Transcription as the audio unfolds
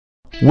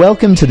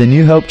Welcome to the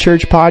New Hope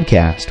Church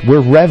podcast,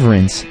 where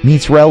reverence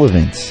meets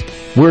relevance.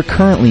 We're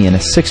currently in a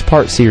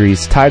 6-part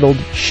series titled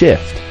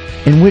Shift,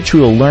 in which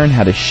we will learn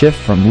how to shift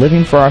from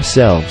living for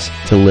ourselves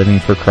to living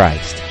for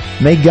Christ.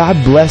 May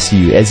God bless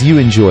you as you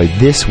enjoy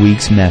this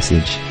week's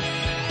message.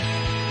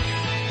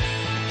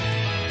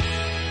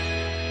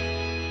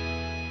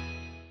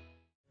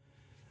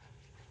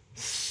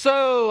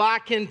 So I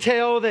can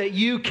tell that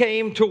you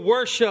came to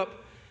worship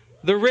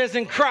the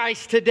risen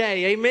Christ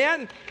today.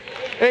 Amen?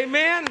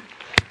 Amen?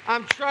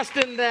 I'm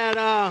trusting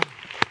that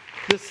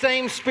the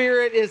same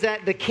spirit is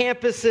at the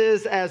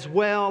campuses as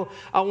well.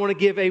 I want to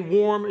give a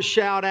warm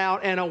shout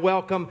out and a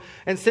welcome.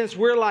 And since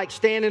we're like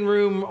standing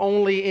room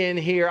only in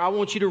here, I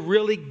want you to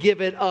really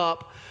give it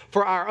up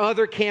for our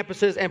other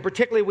campuses. And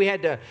particularly we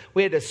had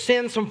to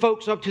send some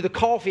folks up to the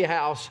coffee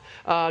house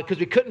because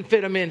we couldn't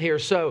fit them in here.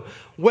 So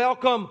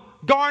welcome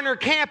Garner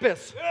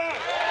Campus.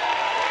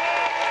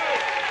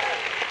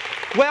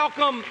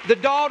 Welcome the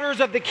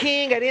Daughters of the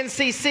King at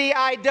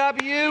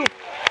NCCIW.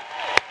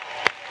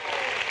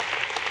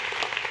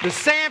 The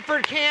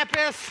Sanford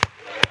campus.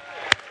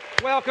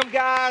 Welcome,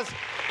 guys.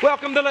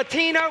 Welcome the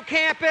Latino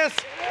campus.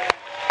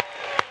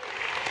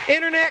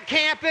 Internet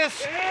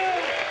campus.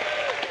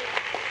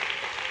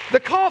 The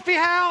coffee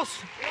house.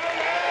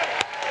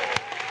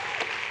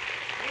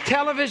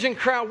 Television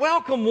crowd.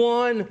 Welcome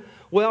one.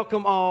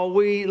 Welcome all.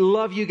 We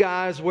love you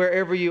guys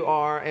wherever you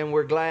are, and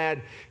we're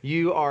glad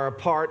you are a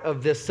part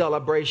of this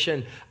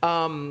celebration.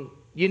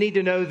 You need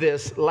to know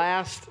this.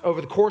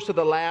 Over the course of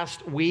the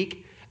last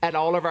week, at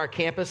all of our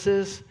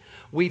campuses,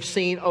 we've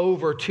seen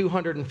over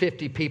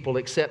 250 people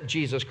accept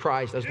Jesus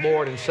Christ as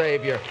Lord and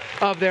Savior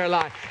of their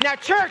life. Now,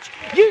 church,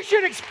 you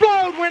should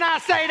explode when I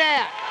say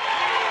that.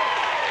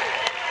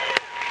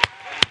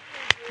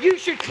 You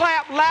should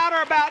clap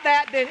louder about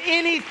that than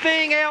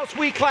anything else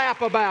we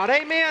clap about.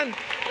 Amen?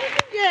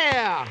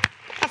 Yeah.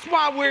 That's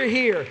why we're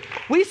here.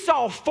 We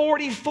saw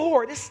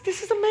 44. This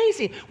is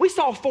amazing. We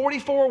saw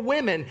 44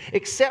 women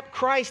accept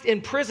Christ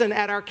in prison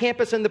at our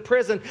campus in the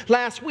prison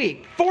last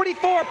week.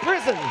 44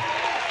 prison.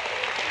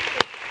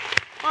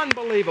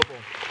 Unbelievable.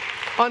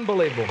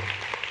 Unbelievable.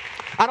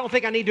 I don't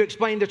think I need to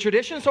explain the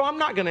tradition, so I'm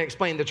not going to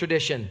explain the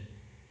tradition.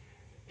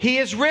 He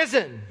is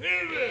risen.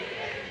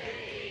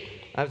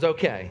 That was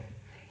okay.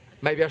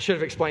 Maybe I should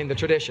have explained the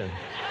tradition.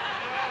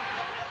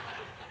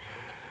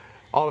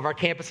 All of our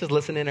campuses,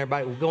 listen in,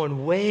 everybody. We're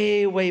going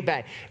way, way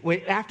back.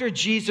 After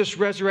Jesus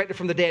resurrected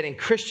from the dead and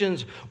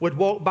Christians would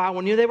walk by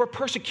when they were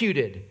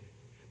persecuted.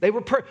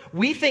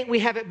 We think we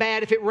have it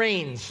bad if it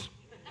rains.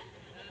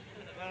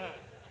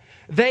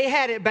 They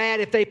had it bad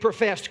if they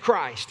professed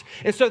Christ.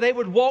 And so they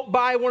would walk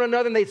by one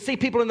another and they'd see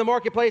people in the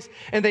marketplace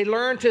and they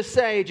learned to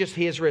say just,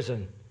 He is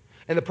risen.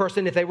 And the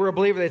person, if they were a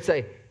believer, they'd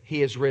say,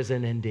 He is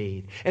risen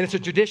indeed. And it's a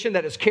tradition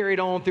that is carried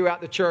on throughout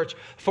the church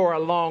for a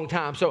long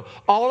time. So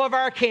all of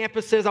our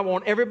campuses, I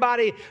want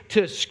everybody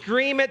to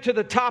scream it to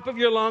the top of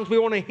your lungs. We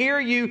want to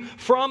hear you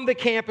from the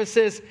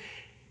campuses.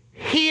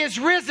 He is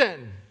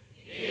risen.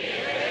 He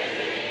is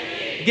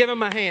risen. Give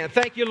Him a hand.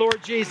 Thank you,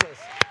 Lord Jesus.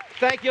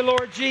 Thank you,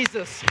 Lord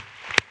Jesus.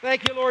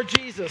 Thank you, Lord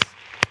Jesus.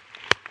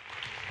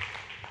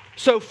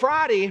 So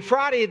Friday,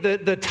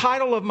 the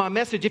title of my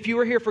message, if you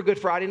were here for Good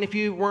Friday, and if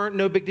you weren't,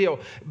 no big deal.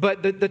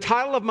 But the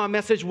title of my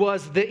message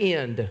was The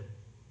End.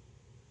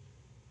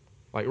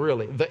 Like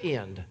really, the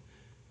end.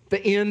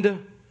 The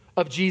end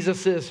of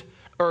Jesus'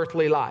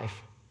 earthly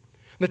life.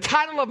 The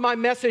title of my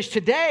message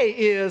today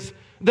is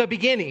The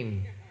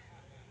Beginning.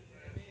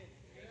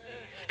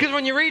 Because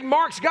when you read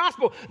Mark's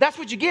gospel, that's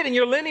what you get. In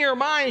your linear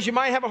minds, you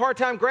might have a hard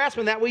time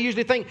grasping that. We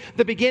usually think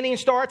the beginning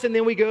starts and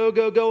then we go,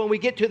 and we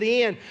get to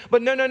the end.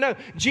 But no.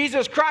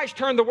 Jesus Christ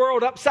turned the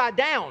world upside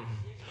down.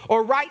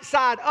 Or right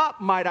side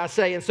up, might I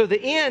say. And so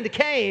the end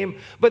came,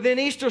 but then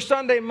Easter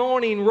Sunday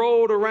morning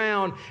rolled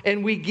around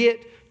and we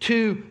get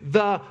to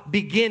the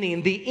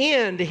beginning. The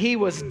end, He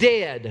was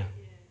dead.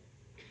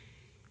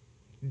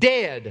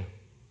 Dead.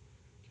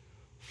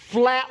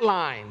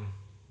 Flatline.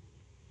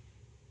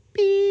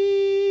 Beep.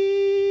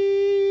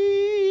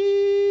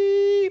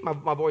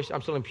 My voice,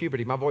 I'm still in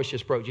puberty. My voice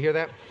just broke. Did you hear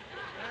that?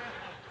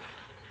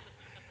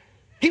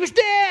 He was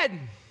dead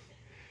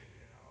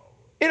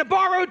in a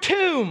borrowed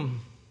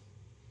tomb.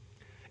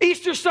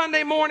 Easter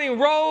Sunday morning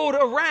rolled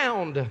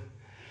around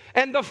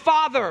and the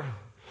Father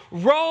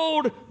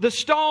rolled the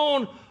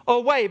stone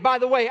away. By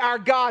the way, our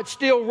God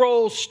still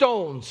rolls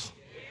stones.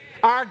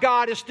 Our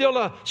God is still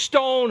a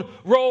stone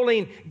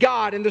rolling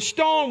God. And the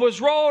stone was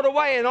rolled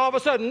away and all of a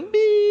sudden,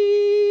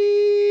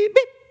 beep,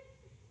 beep,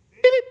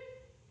 beep, beep,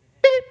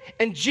 beep.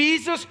 And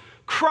Jesus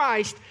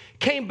Christ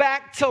came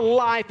back to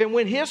life. And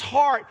when His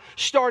heart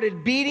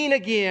started beating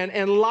again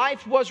and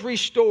life was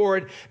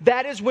restored,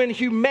 that is when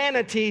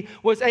humanity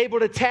was able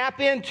to tap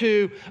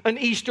into an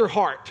Easter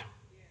heart.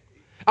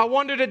 I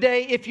wonder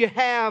today if you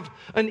have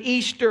an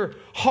Easter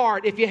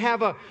heart, if you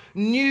have a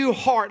new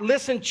heart.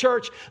 Listen,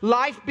 church,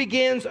 life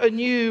begins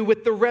anew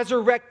with the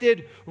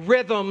resurrected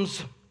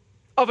rhythms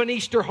of an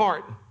Easter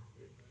heart.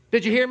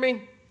 Did you hear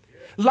me?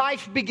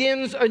 Life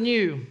begins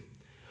anew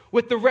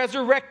with the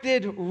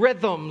resurrected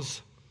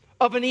rhythms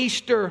of an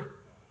Easter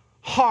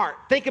heart.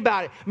 Think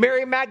about it.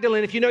 Mary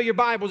Magdalene, if you know your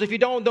Bibles, if you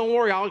don't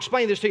worry, I'll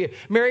explain this to you.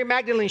 Mary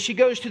Magdalene, she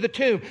goes to the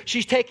tomb.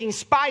 She's taking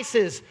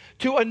spices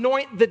to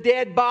anoint the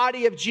dead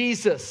body of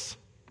Jesus.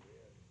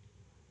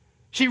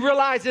 She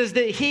realizes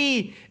that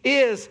he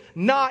is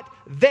not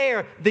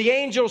there. The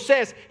angel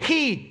says,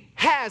 he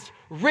has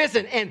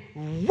risen. And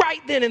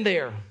right then and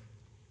there,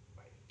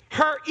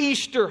 her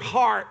Easter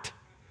heart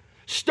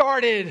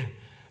started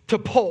to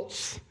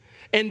pulse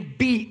and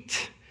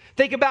beat.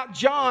 Think about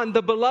John,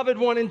 the beloved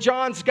one in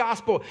John's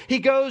gospel. He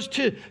goes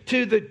to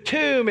the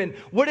tomb, and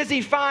what does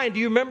he find? Do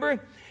you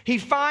remember? He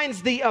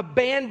finds the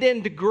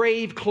abandoned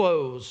grave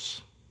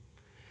clothes.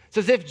 It's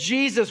as if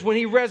Jesus, when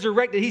he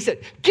resurrected, he said,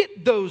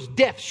 get those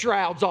death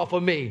shrouds off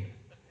of me.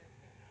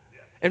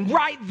 And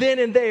right then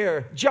and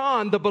there,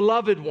 John, the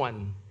beloved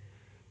one,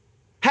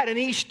 had an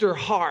Easter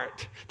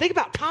heart. Think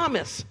about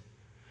Thomas.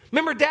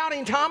 Remember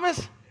Doubting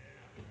Thomas?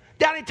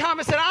 Doubting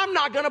Thomas said, I'm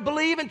not going to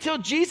believe until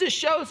Jesus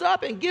shows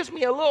up and gives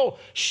me a little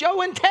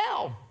show and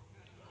tell.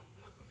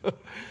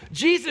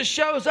 Jesus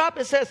shows up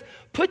and says,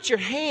 put your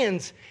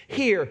hands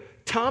here,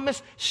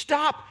 Thomas.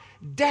 Stop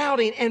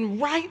doubting. And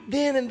right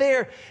then and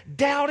there,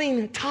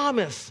 Doubting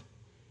Thomas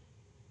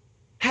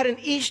had an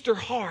Easter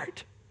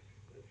heart.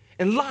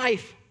 And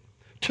life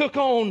took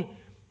on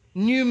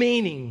new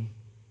meaning.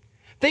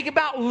 Think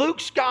about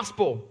Luke's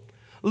gospel.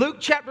 Luke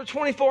chapter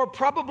 24,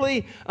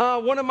 probably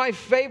one of my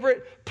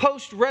favorite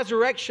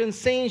post-resurrection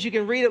scenes. You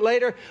can read it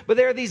later. But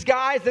there are these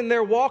guys and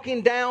they're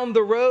walking down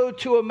the road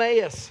to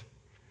Emmaus.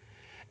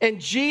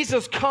 And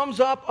Jesus comes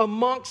up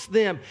amongst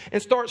them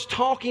and starts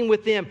talking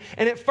with them.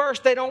 And at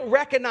first they don't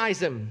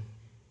recognize him.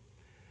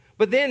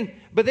 But then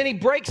he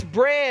breaks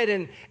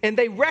bread and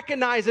they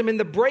recognize him in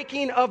the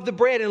breaking of the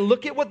bread. And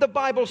look at what the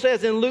Bible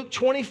says in Luke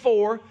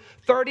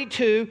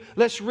 24:32.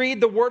 Let's read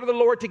the word of the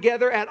Lord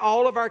together at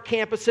all of our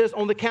campuses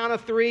on the count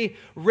of 3.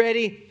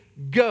 Ready,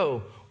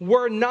 go.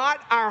 Were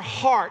not our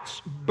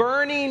hearts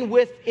burning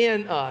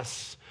within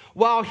us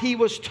while he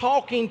was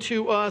talking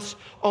to us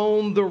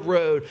on the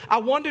road? I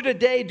wonder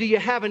today, do you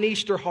have an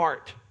Easter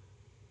heart?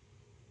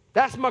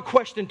 That's my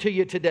question to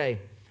you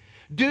today.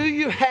 Do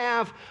you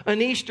have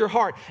an Easter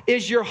heart?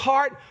 Is your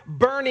heart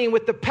burning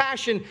with the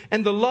passion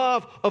and the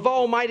love of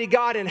Almighty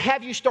God? And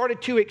have you started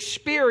to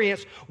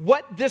experience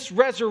what this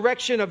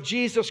resurrection of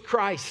Jesus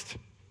Christ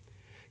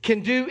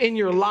can do in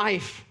your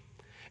life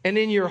and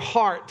in your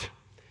heart?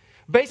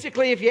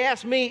 Basically, if you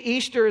ask me,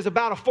 Easter is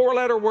about a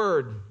 4-letter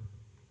word.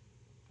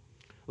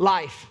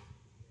 Life.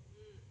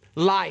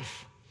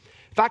 Life.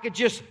 If I could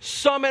just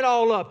sum it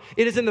all up,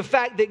 it is in the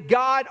fact that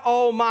God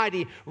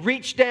Almighty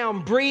reached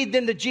down, breathed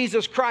into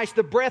Jesus Christ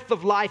the breath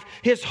of life.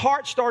 His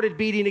heart started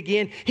beating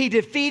again. He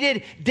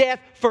defeated death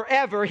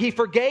forever. He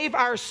forgave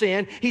our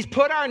sin. He's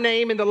put our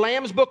name in the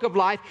Lamb's book of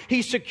life.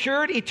 He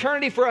secured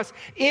eternity for us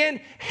in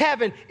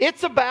heaven.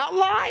 It's about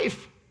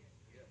life.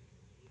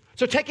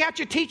 So take out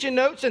your teaching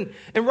notes and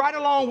write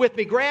along with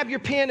me. Grab your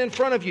pen in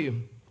front of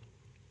you.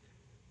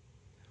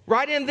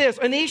 Write in this: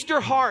 an Easter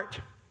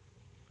heart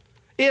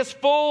is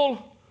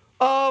full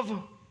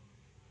of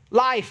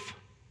life.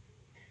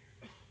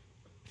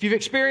 If you've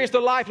experienced a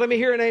life, let me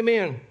hear an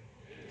amen. Amen.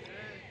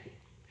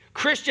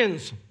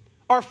 Christians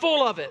are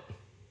full of it.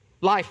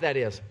 Life, that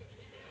is.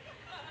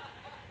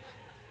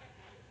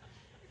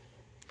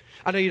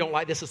 I know you don't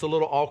like this. It's a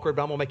little awkward,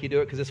 but I'm going to make you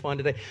do it because it's fun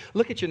today.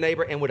 Look at your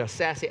neighbor and with a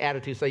sassy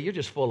attitude say, you're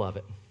just full of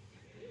it.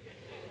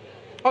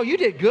 Oh, you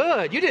did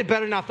good. You did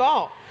better than I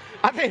thought.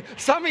 I think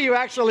some of you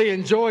actually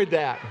enjoyed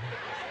that.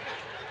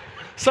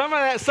 Some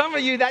of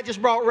you, that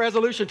just brought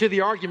resolution to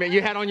the argument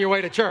you had on your way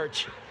to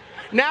church.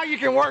 Now you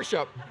can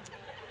worship.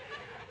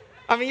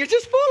 I mean, you're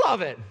just full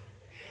of it.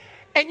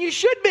 And you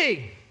should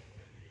be.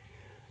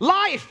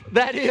 Life,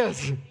 that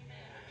is.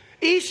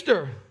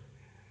 Easter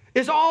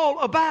is all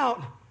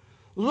about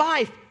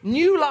life,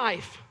 new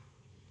life,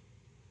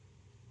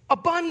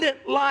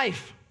 abundant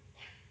life,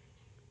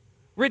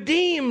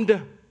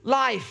 redeemed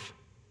life,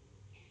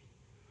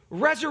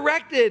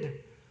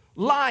 resurrected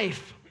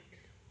life.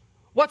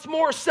 What's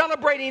more,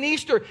 celebrating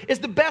Easter is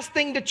the best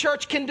thing the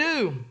church can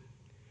do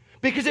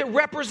because it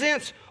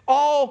represents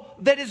all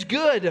that is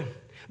good.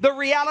 The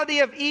reality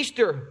of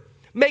Easter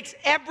makes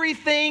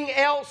everything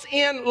else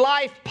in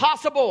life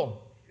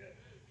possible.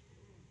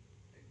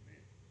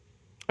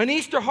 An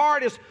Easter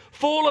heart is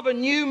full of a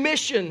new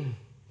mission.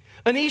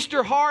 An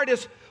Easter heart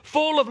is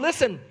full of,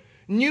 listen,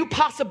 new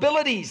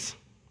possibilities.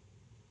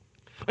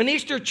 An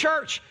Easter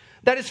church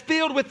that is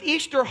filled with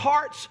Easter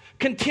hearts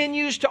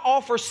continues to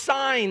offer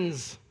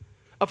signs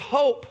of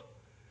hope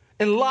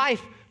and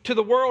life to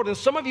the world. And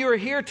some of you are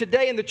here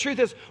today, and the truth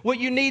is, what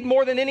you need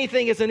more than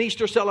anything is an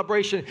Easter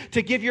celebration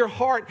to give your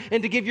heart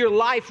and to give your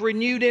life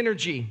renewed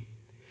energy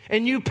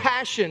and new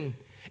passion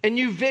and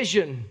new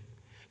vision.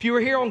 If you were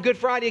here on Good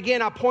Friday,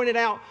 again, I pointed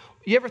out,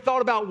 you ever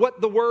thought about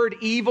what the word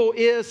evil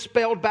is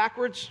spelled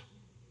backwards?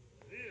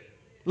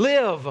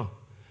 Live.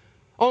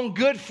 On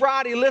Good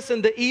Friday,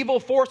 listen, the evil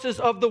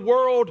forces of the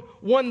world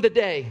won the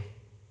day.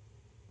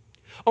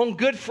 On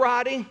Good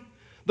Friday,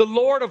 the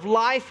Lord of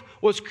life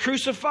was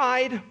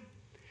crucified,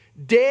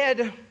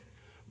 dead,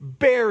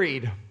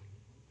 buried.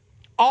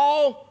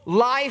 All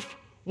life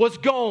was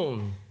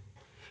gone.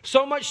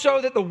 So much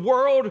so that the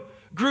world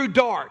grew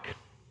dark.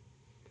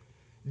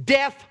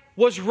 Death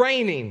was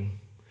reigning.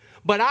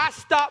 But I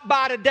stopped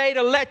by today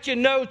to let you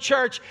know,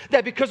 church,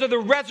 that because of the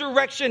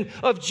resurrection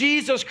of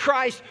Jesus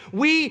Christ,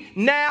 we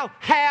now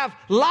have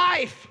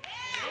life.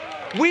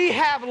 We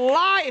have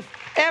life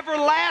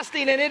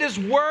everlasting, and it is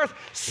worth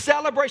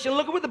celebration.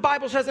 Look at what the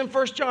Bible says in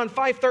 1 John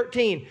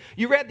 5:13.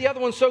 You read the other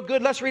one so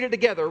good. Let's read it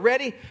together.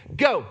 Ready?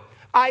 Go.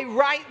 I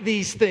write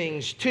these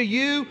things to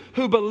you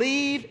who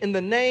believe in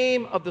the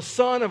name of the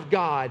Son of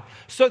God,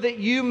 so that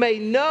you may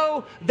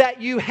know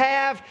that you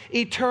have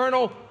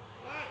eternal.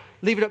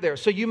 Leave it up there.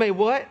 So you may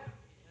what?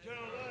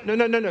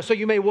 No. So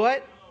you may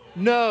what?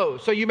 No.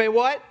 So you may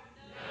what?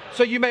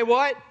 So you may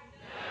what?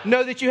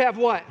 Know that you have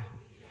what?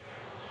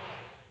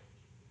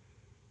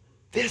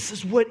 This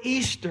is what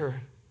Easter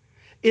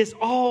is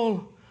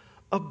all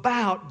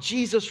about.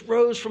 Jesus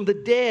rose from the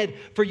dead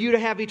for you to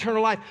have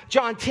eternal life.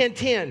 John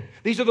 10:10.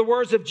 These are the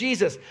words of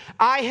Jesus.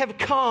 I have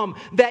come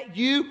that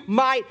you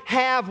might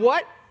have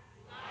what?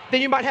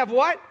 Then you might have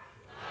what?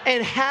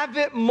 And have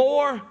it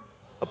more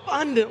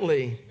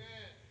abundantly.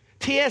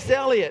 T.S.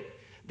 Eliot,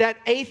 that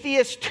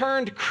atheist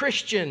turned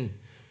Christian,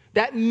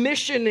 that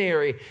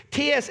missionary.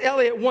 T.S.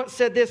 Eliot once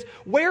said this: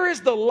 where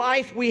is the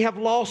life we have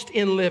lost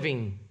in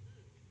living?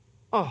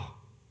 Oh.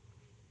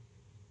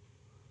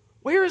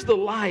 Where is the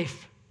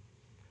life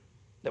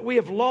that we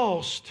have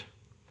lost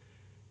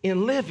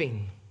in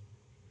living?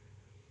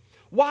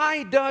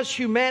 Why does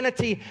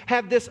humanity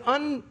have this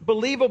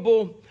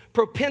unbelievable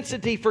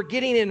propensity for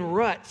getting in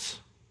ruts?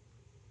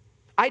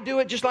 I do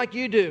it just like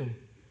you do.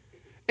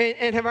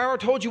 And have I ever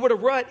told you what a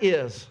rut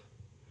is?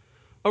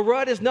 A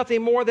rut is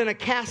nothing more than a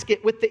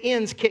casket with the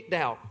ends kicked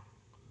out.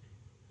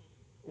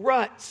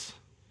 Ruts.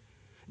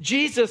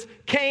 Jesus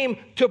came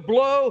to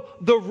blow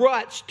the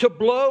ruts, to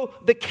blow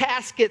the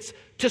caskets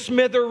to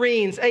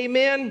smithereens.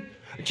 Amen?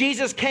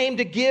 Jesus came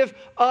to give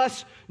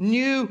us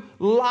new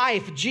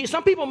life.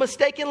 Some people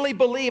mistakenly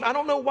believe, I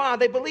don't know why,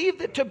 they believe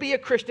that to be a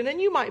Christian, and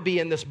you might be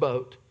in this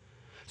boat.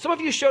 Some of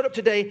you showed up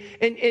today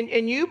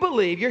and you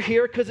believe you're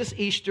here because it's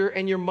Easter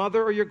and your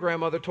mother or your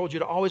grandmother told you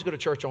to always go to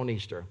church on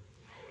Easter.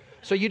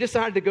 So you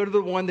decided to go to the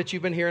one that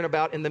you've been hearing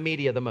about in the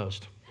media the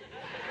most.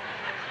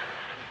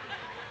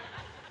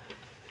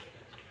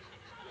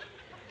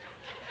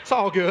 It's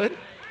all good.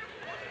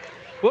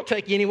 We'll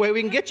take you any way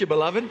we can get you,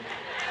 beloved.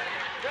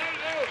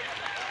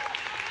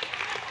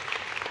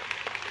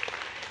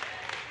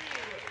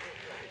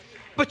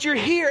 But you're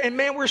here, and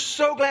man, we're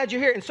so glad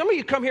you're here. And some of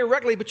you come here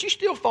regularly, but you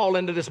still fall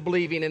into this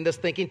believing and this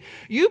thinking.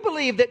 You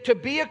believe that to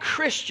be a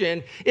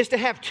Christian is to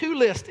have two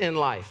lists in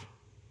life.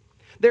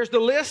 There's the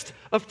list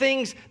of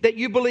things that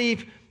you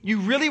believe you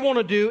really want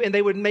to do, and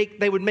they would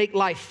make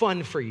life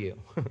fun for you.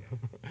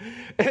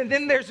 And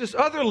then there's this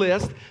other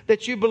list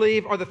that you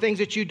believe are the things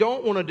that you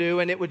don't want to do,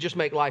 and it would just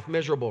make life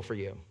miserable for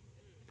you.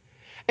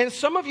 And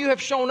some of you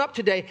have shown up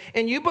today,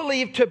 and you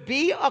believe to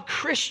be a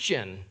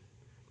Christian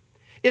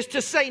is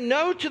to say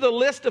no to the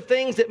list of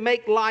things that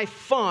make life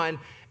fun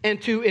and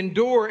to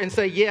endure and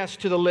say yes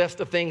to the list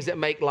of things that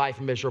make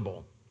life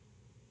miserable.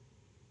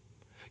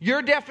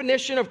 Your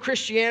definition of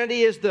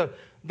Christianity is the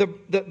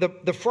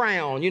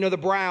frown, the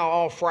brow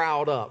all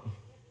frowed up,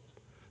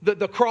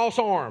 the cross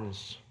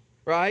arms,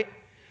 right?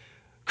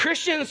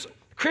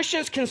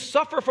 Christians can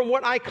suffer from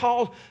what I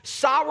call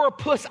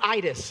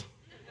sourpuss-itis.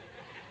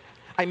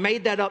 I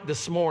made that up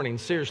this morning,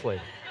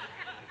 seriously.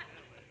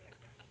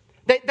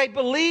 They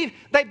believe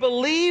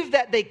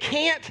that they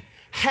can't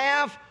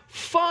have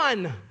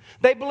fun.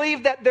 They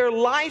believe that their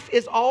life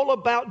is all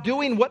about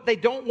doing what they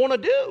don't want to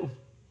do.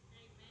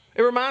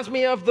 It reminds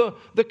me of the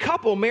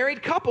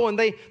married couple, and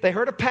they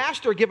heard a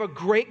pastor give a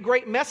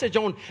great message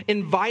on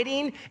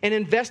inviting and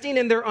investing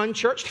in their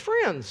unchurched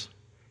friends.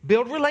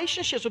 Build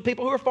relationships with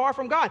people who are far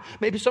from God.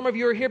 Maybe some of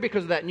you are here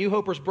because of that. New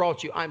Hopers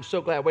brought you. I'm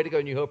so glad. Way to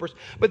go, New Hopers.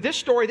 But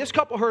this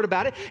couple heard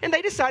about it, and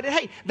they decided,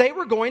 hey, they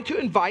were going to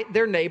invite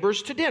their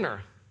neighbors to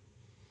dinner.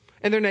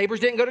 And their neighbors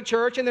didn't go to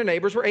church, and their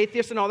neighbors were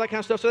atheists and all that kind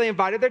of stuff. So they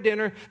invited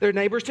their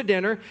neighbors to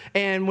dinner.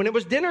 And when it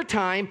was dinner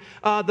time,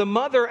 the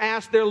mother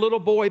asked their little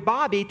boy,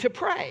 Bobby, to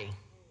pray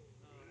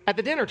at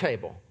the dinner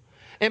table.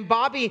 And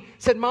Bobby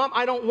said, Mom,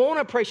 I don't want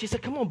to pray. She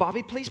said, come on,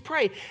 Bobby, please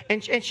pray.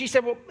 And she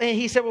said,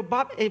 he said,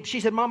 Bob, she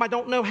said, Mom, I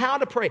don't know how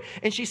to pray.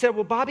 And she said,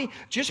 well, Bobby,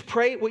 just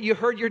pray what you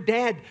heard your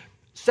dad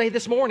say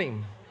this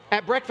morning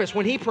at breakfast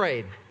when he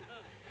prayed.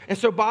 And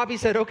so Bobby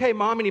said, okay,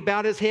 Mom. And he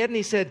bowed his head and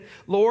he said,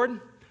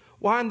 Lord,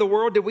 why in the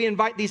world did we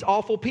invite these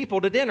awful people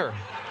to dinner?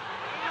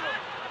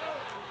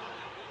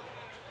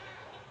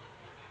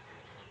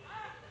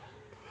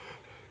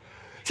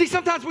 See,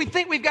 sometimes we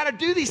think we've got to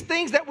do these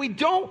things that we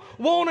don't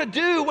want to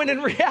do, when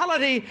in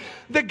reality,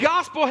 the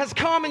gospel has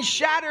come and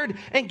shattered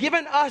and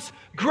given us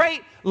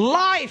great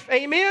life.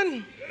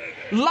 Amen?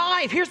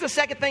 Life. Here's the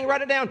second thing.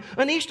 Write it down.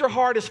 An Easter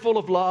heart is full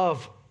of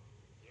love.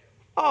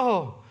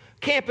 Oh,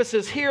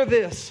 campuses, hear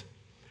this.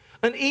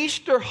 An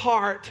Easter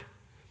heart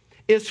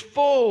is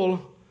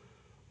full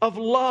of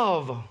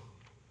love.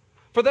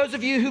 For those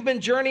of you who've been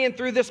journeying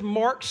through this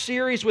Mark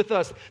series with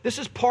us, this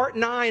is part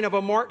 9 of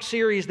a Mark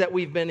series that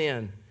we've been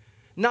in.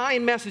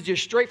 9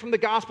 messages straight from the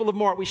Gospel of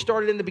Mark. We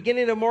started in the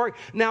beginning of Mark.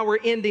 Now we're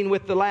ending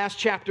with the last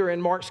chapter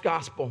in Mark's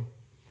Gospel.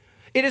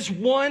 It is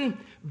one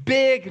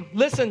big,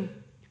 listen,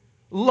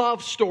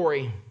 love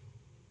story.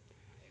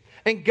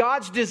 And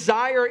God's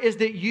desire is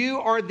that you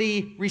are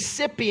the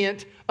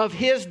recipient of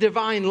His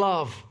divine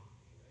love.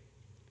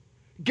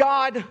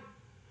 God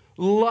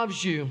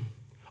loves you.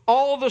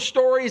 All the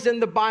stories in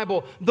the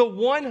Bible, the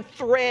one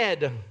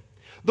thread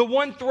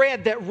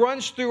that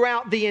runs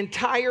throughout the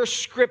entire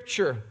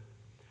Scripture,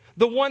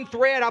 the one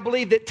thread, I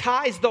believe, that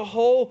ties the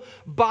whole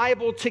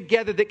Bible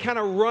together, that kind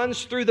of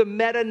runs through the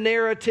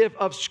meta-narrative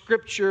of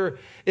Scripture,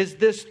 is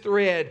this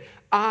thread: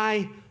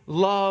 I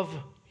love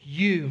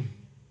you.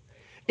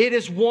 It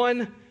is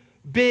one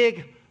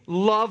big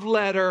love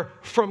letter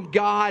from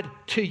God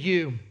to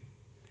you.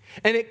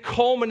 And it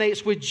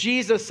culminates with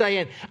Jesus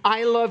saying,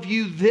 I love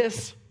you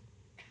this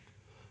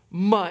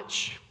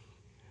much,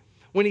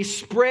 when He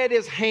spread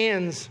His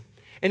hands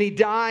and He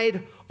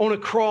died on a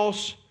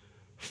cross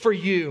for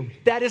you.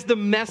 That is the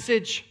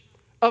message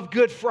of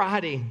Good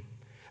Friday.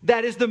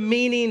 That is the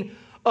meaning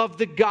of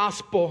the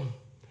gospel.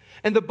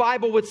 And the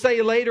Bible would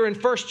say later in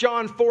 1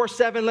 John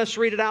 4:7, let's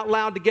read it out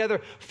loud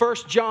together. 1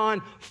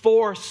 John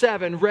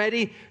 4:7.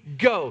 Ready?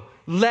 Go.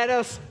 Let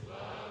us,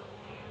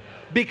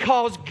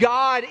 because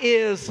God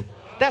is,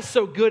 that's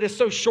so good, it's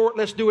so short,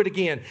 let's do it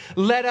again.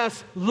 Let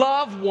us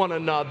love one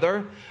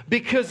another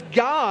because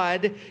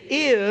God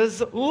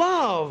is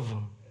love.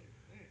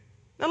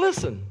 Now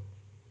listen,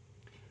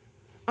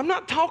 I'm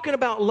not talking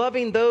about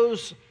loving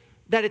those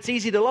that it's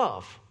easy to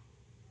love.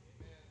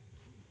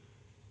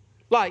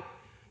 Like,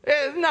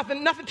 there's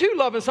nothing to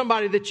loving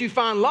somebody that you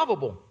find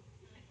lovable.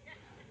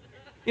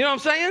 You know what I'm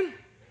saying?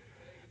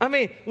 I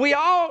mean, we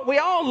all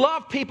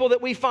love people that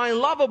we find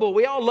lovable.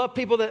 We all love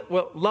people that,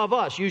 well, love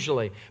us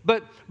usually.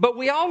 But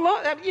we all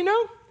love, you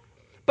know.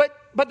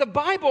 But the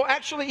Bible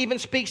actually even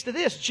speaks to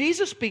this.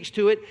 Jesus speaks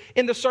to it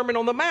in the Sermon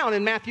on the Mount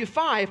in Matthew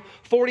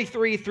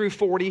 5:43 through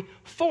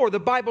 44. The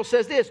Bible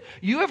says this: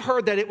 you have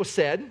heard that it was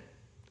said,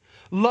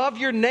 love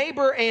your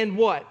neighbor and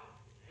what?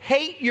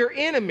 Hate your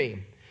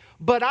enemy.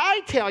 But I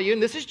tell you,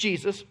 and this is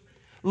Jesus,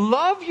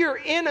 love your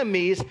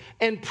enemies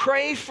and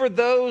pray for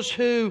those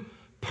who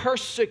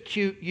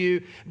persecute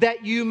you,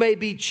 that you may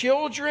be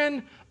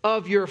children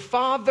of your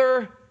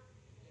Father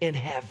in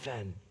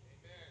heaven.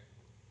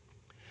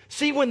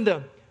 See, when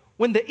the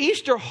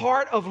Easter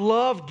heart of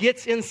love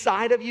gets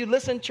inside of you,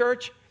 listen,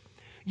 church,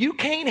 you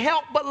can't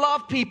help but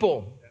love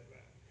people.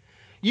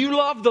 You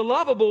love the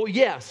lovable,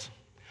 yes.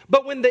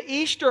 But when the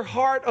Easter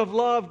heart of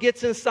love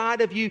gets inside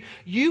of you,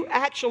 you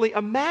actually,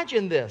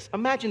 imagine this.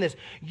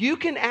 You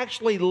can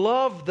actually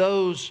love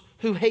those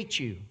who hate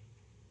you.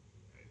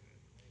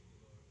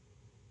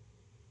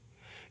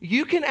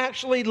 You can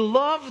actually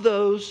love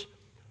those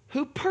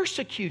who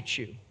persecute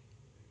you.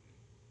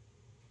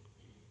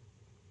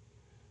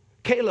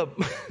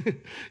 Caleb,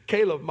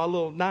 my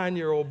little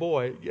 9-year-old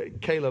boy,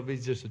 Caleb,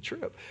 he's just a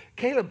trip.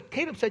 Caleb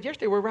said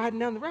yesterday, we're riding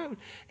down the road,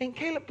 and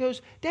Caleb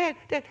goes, Dad,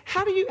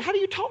 how do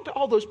you talk to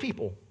all those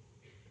people?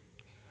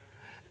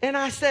 And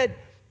I said,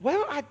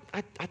 well,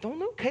 I don't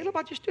know, Caleb,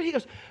 I just do. He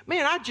goes,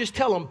 man, I just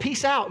tell them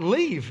peace out and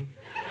leave.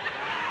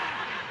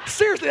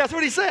 Seriously, that's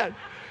what he said.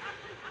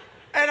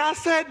 And I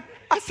said,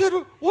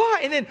 well,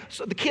 why? And then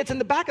so the kids in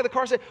the back of the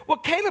car said, well,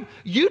 Caleb,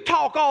 you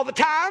talk all the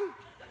time.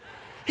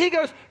 He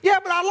goes, yeah,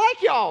 but I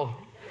like y'all.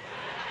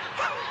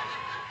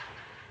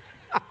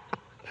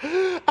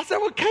 I said,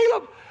 well,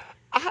 Caleb,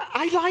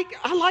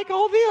 I like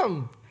all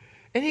them.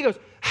 And he goes,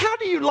 how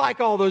do you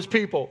like all those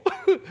people?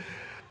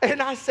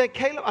 And I said,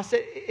 Caleb,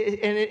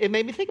 and it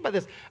made me think about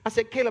this. I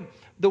said, Caleb,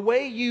 the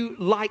way you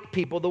like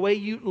people, the way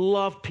you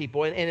love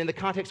people, and in the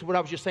context of what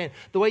I was just saying,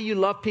 the way you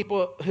love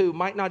people who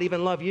might not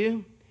even love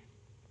you,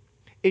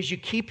 is you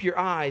keep your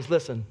eyes,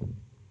 listen,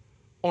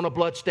 on a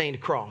bloodstained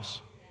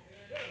cross.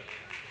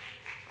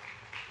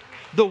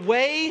 The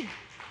way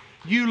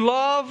you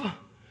love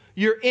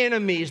your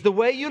enemies, the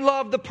way you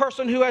love the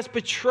person who has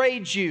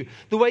betrayed you,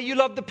 the way you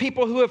love the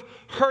people who have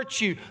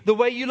hurt you, the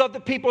way you love the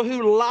people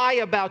who lie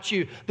about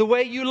you, the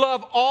way you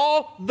love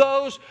all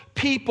those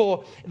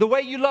people, the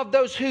way you love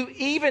those who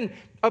even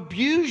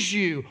abuse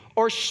you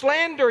or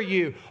slander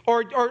you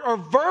or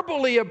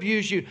verbally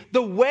abuse you,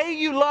 the way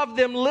you love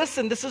them,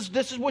 listen, this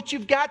is what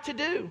you've got to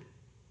do.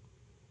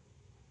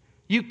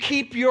 You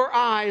keep your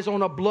eyes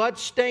on a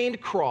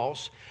blood-stained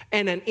cross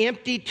and an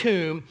empty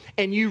tomb,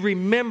 and you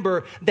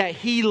remember that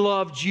He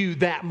loved you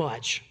that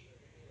much.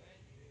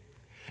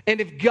 And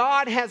if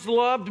God has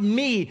loved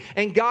me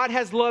and God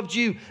has loved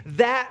you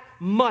that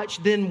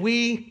much, then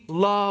we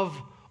love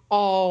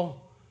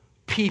all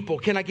people.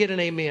 Can I get an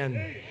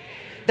amen?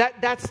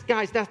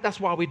 That's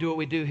why we do what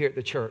we do here at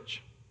the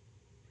church.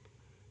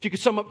 If you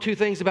could sum up 2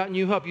 things about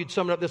New Hope, you'd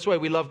sum it up this way: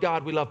 we love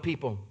God, we love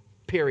people.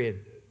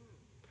 Period.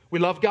 We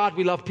love God,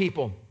 we love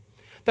people.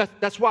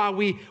 That's why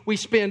we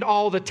spend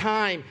all the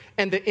time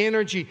and the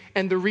energy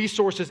and the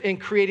resources in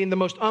creating the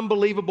most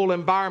unbelievable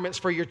environments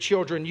for your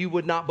children. You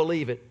would not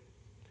believe it.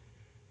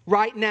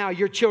 Right now,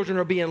 your children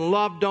are being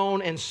loved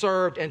on and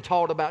served and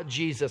taught about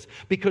Jesus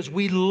because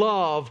we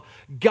love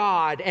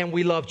God and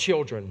we love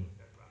children.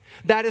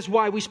 That is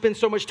why we spend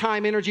so much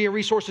time, energy, and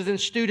resources in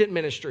student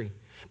ministry,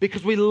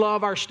 because we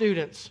love our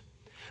students.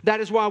 That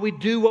is why we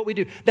do what we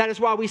do. That is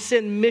why we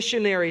send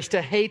missionaries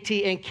to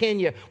Haiti and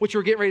Kenya, which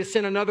we're getting ready to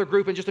send another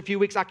group in just a few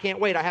weeks. I can't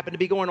wait. I happen to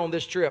be going on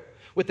this trip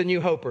with the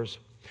New Hopers.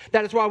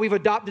 That is why we've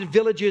adopted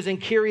villages in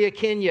Kiria,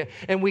 Kenya,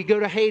 and we go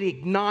to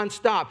Haiti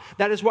nonstop.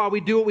 That is why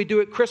we do what we do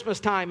at Christmas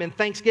time and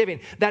Thanksgiving.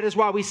 That is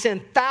why we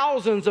send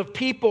thousands of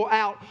people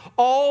out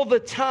all the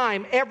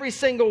time, every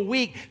single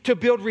week, to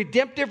build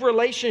redemptive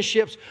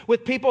relationships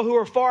with people who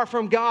are far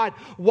from God.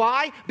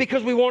 Why?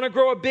 Because we want to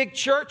grow a big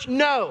church?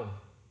 No.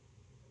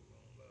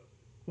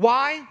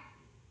 Why?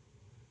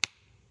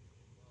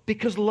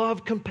 Because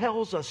love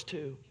compels us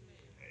to.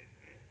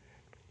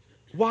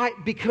 Why?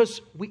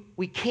 Because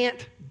we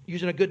can't,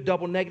 using a good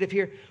double negative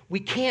here,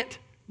 we can't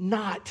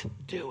not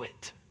do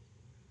it.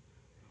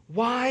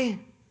 Why?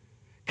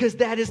 Because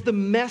that is the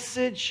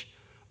message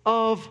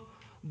of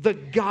the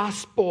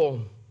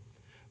gospel.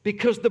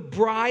 Because the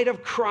bride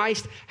of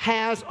Christ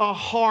has a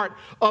heart,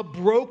 a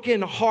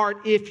broken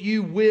heart, if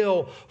you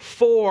will,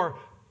 for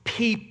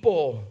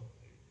people.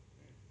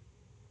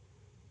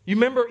 You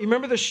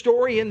remember the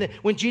story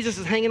when Jesus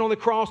is hanging on the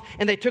cross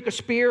and they took a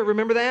spear?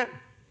 Remember that?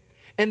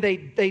 And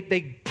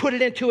they put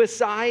it into his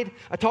side.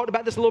 I talked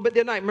about this a little bit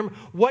the other night. Remember,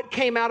 what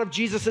came out of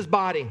Jesus'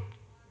 body?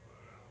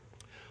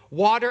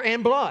 Water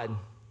and blood.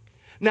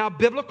 Now,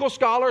 biblical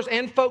scholars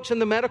and folks in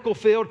the medical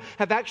field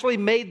have actually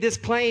made this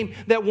claim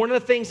that one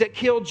of the things that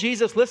killed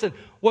Jesus, listen,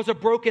 was a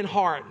broken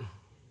heart.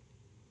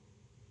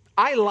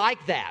 I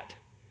like that.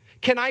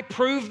 Can I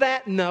prove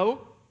that?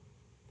 No.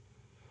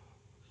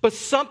 But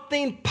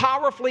something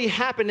powerfully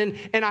happened,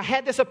 and I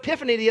had this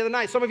epiphany the other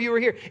night. Some of you were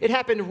here. It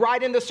happened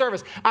right in the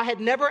service. I had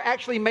never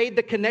actually made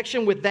the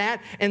connection with that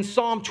in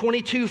Psalm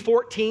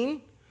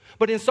 22:14.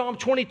 But in Psalm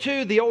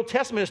 22, the Old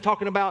Testament is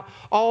talking about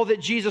all that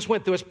Jesus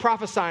went through. It's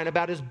prophesying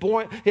about his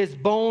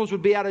bones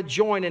would be out of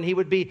joint, and he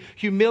would be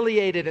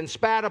humiliated and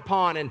spat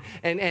upon.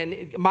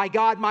 And my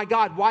God,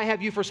 why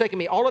have you forsaken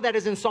me? All of that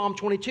is in Psalm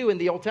 22 in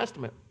the Old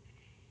Testament.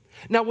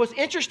 Now, what's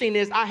interesting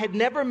is I had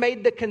never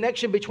made the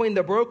connection between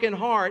the broken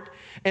heart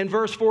and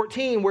verse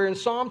 14, where in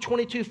Psalm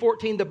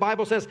 22:14, the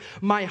Bible says,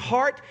 my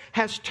heart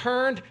has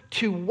turned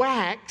to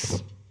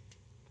wax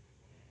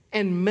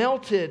and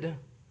melted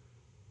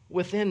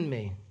within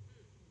me.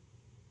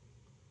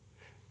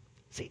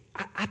 See,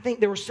 I think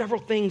there were several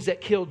things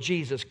that killed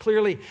Jesus.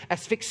 Clearly,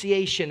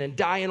 asphyxiation and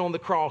dying on the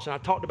cross. And I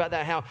talked about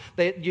that, how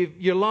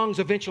your lungs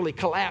eventually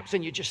collapse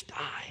and you just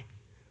die.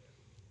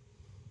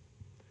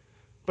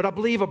 But I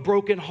believe a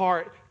broken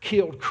heart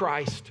killed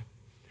Christ,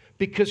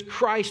 because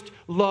Christ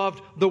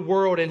loved the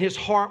world and his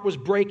heart was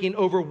breaking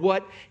over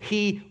what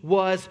he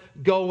was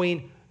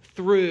going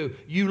through.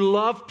 You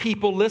love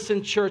people.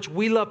 Listen, church,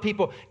 we love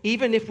people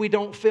even if we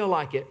don't feel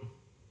like it. Do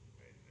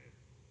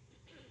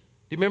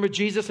you remember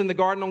Jesus in the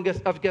Garden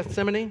of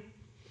Gethsemane?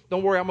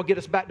 Don't worry, I'm going to get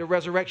us back to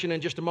resurrection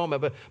in just a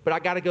moment, but I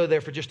got to go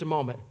there for just a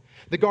moment.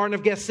 The Garden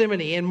of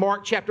Gethsemane in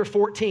Mark chapter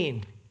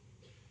 14.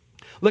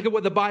 Look at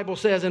what the Bible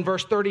says in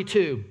verse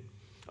 32.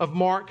 Of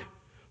Mark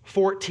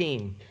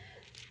 14.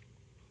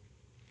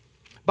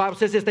 The Bible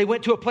says this, they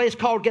went to a place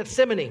called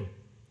Gethsemane,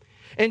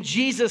 and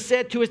Jesus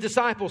said to his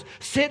disciples,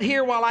 sit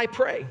here while I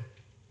pray.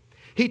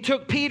 He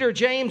took Peter,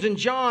 James, and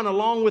John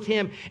along with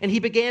him, and he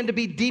began to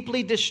be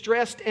deeply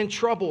distressed and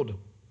troubled.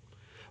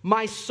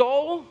 My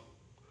soul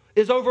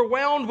is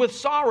overwhelmed with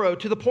sorrow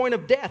to the point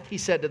of death, he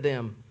said to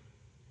them.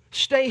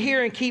 Stay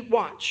here and keep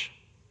watch.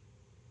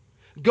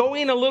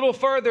 Going a little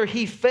further,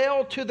 he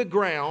fell to the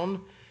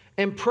ground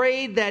and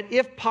prayed that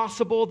if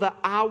possible, the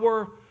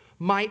hour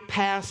might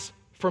pass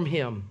from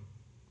him.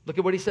 Look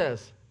at what he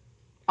says.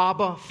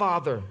 Abba,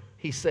 Father,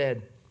 he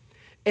said,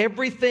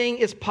 everything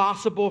is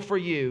possible for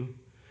you.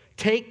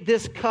 Take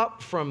this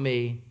cup from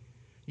me,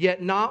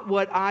 yet not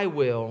what I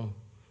will,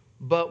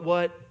 but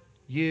what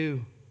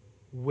you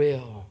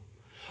will.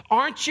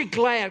 Aren't you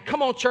glad?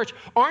 Come on, church.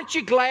 Aren't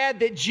you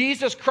glad that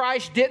Jesus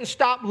Christ didn't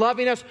stop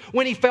loving us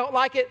when he felt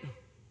like it?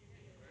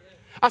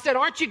 I said,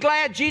 aren't you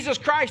glad Jesus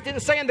Christ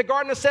didn't say in the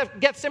Garden of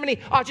Gethsemane,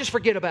 oh, just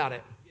forget about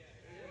it.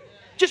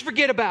 Just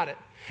forget about it.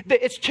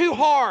 It's too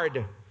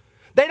hard.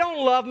 They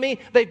don't love me.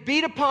 They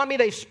beat upon me.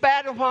 They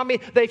spat upon me.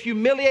 They've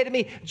humiliated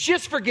me.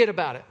 Just forget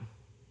about it.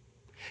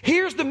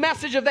 Here's the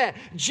message of that.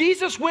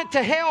 Jesus went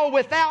to hell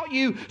without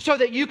you so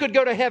that you could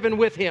go to heaven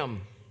with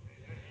him.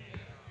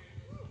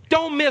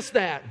 Don't miss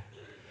that.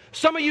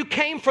 Some of you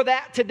came for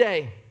that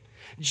today.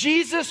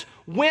 Jesus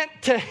went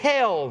to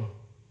hell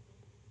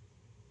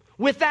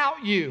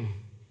without you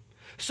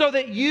so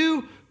that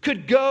you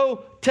could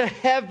go to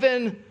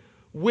heaven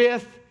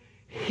with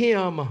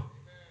him.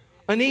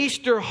 An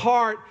Easter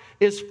heart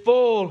is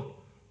full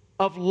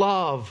of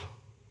love.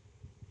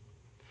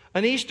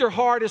 An Easter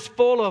heart is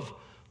full of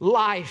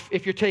life,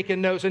 if you're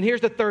taking notes. And here's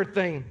the third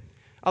thing.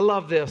 I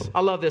love this.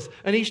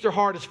 An Easter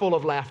heart is full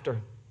of laughter.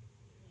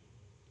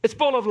 It's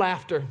full of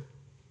laughter.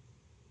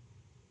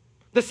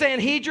 The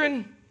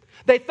Sanhedrin,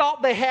 They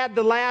thought they had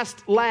the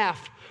last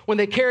laugh when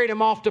they carried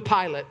him off to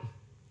Pilate.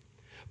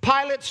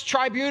 Pilate's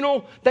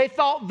tribunal, they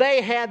thought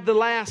they had the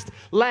last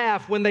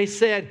laugh when they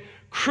said,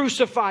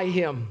 crucify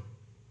him.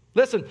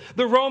 Listen,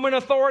 the Roman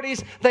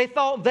authorities, they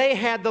thought they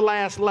had the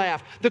last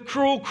laugh. The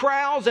cruel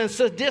crowds and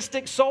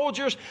sadistic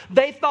soldiers,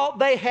 they thought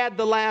they had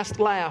the last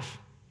laugh.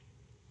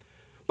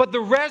 But the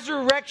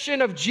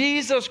resurrection of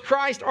Jesus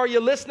Christ, are you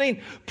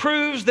listening,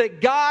 proves that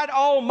God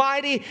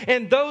Almighty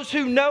and those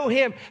who know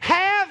Him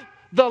have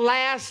the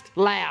last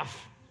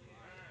laugh.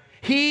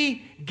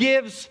 He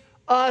gives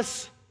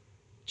us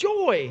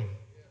joy.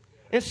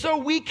 And so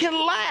we can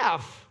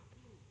laugh.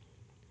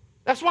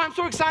 That's why I'm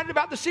so excited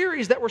about the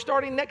series that we're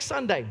starting next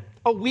Sunday,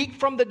 a week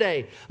from the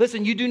day.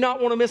 Listen, you do not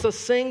want to miss a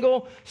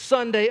single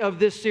Sunday of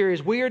this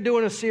series. We are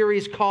doing a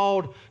series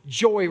called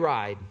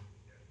Joyride.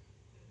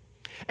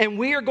 And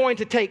we are going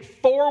to take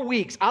 4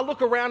 weeks. I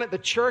look around at the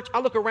church. I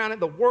look around at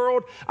the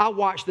world. I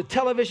watch the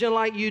television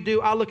like you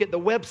do. I look at the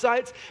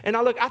websites. And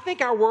I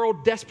think our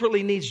world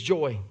desperately needs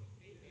joy.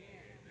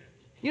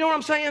 You know what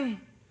I'm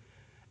saying?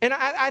 And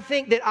I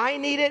think that I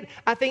need it.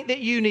 I think that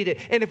you need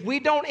it. And if we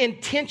don't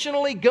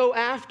intentionally go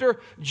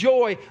after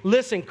joy,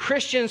 listen,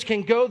 Christians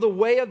can go the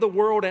way of the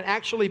world and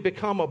actually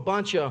become a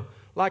bunch of,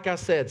 like I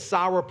said,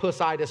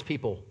 sourpussitis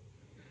people.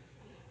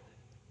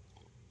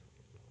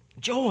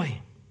 Joy.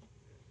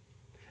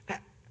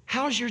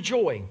 How's your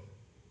joy?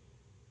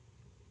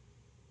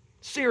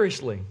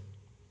 Seriously.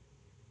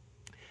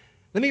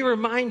 Let me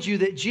remind you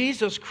that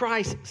Jesus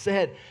Christ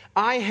said,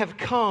 I have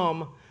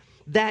come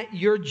that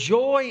your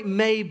joy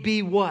may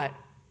be what?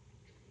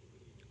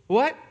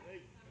 What?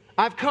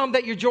 I've come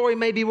that your joy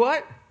may be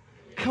what?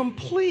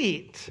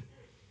 Complete.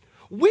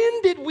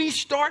 When did we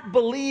start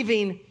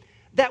believing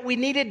that we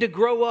needed to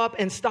grow up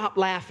and stop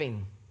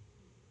laughing?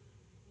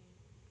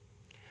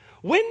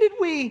 When did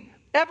we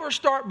ever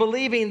start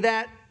believing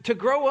that to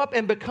grow up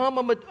and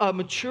become a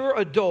mature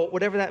adult,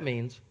 whatever that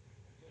means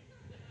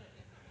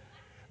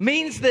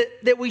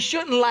that we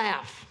shouldn't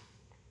laugh?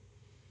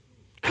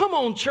 Come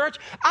on, church.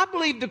 I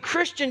believe the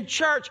Christian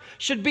church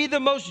should be the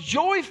most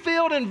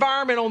joy-filled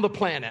environment on the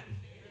planet.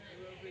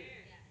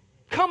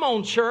 Come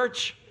on,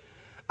 church.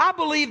 I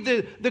believe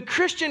the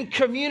Christian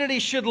community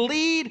should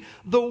lead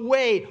the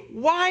way.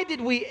 Why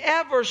did we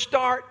ever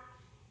start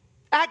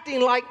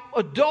acting like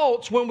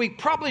adults when we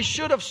probably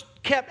should have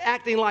kept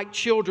acting like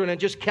children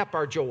and just kept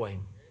our joy?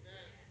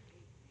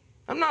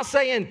 I'm not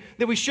saying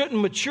that we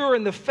shouldn't mature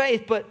in the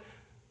faith, but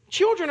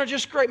children are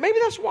just great. Maybe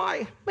that's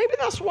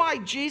why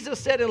Jesus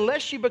said,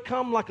 unless you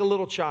become like a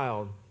little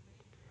child,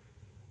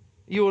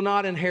 you will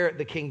not inherit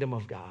the kingdom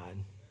of God.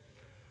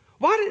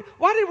 Why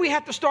did we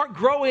have to start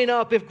growing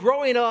up if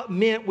growing up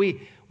meant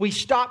we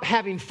stopped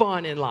having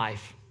fun in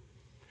life?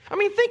 I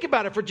mean, think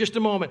about it for just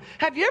a moment.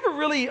 Have you ever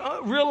really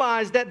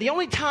realized that the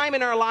only time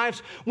in our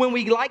lives when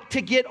we like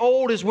to get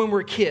old is when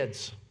we're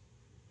kids?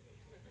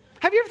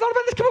 Have you ever thought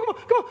about this? Come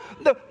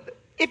on.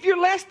 If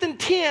you're less than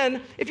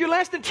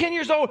 10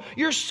 years old,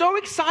 you're so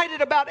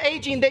excited about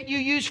aging that you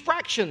use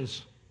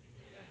fractions.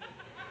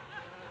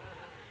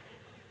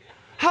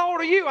 How old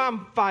are you?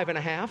 I'm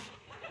 5.5.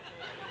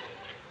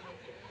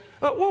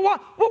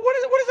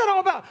 What is that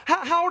all about?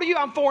 How old are you?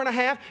 I'm 4.5.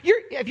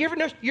 Have you ever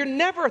noticed? You're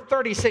never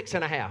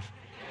 36.5.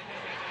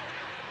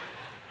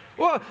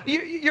 Well,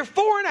 you're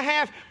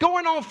 4.5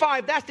 going on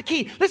 5. That's the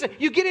key. Listen,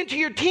 you get into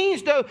your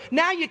teens, though.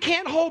 Now you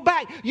can't hold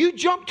back. You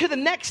jump to the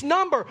next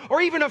number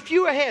or even a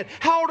few ahead.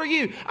 How old are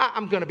you?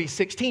 I'm going to be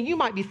 16. You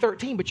might be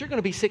 13, but you're going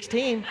to be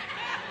 16.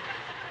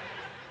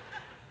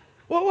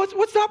 Well,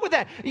 what's up with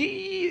that?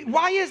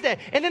 Why is that?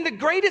 And then the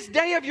greatest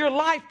day of your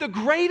life,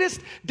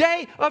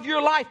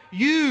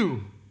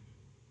 you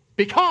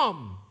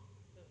become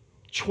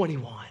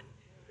 21.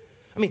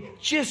 I mean,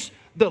 just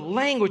the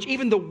language,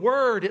 even the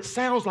word, it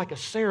sounds like a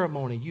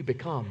ceremony. You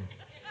become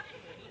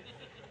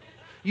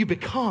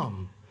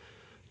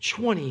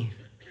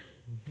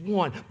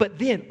 21. But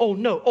then, oh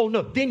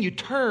no, then you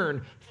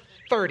turn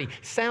 30.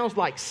 Sounds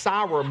like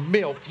sour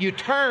milk. You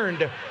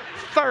turned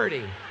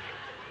 30.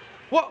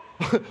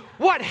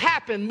 What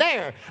happened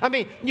there? I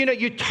mean,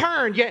 you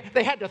turned,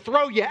 they had to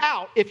throw you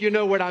out, if you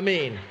know what I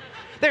mean.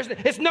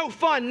 It's no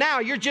fun now.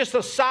 You're just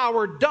a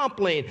sour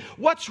dumpling.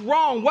 What's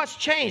wrong? What's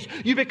changed?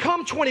 You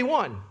become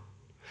 21.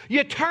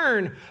 You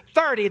turn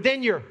 30,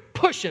 then you're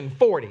pushing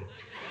 40.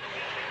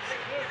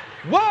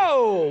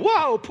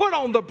 Whoa, put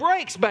on the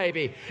brakes,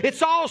 baby.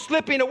 It's all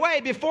slipping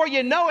away. Before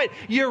you know it,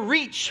 you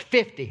reach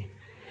 50.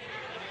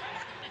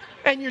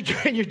 And your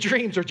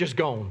dreams are just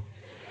gone.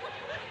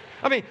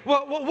 I mean,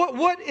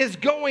 what is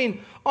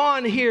going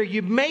on here?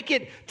 You make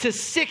it to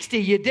 60.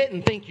 You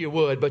didn't think you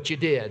would, but you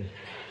did.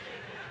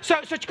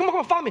 So come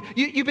on, follow me.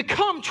 You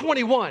become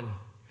 21.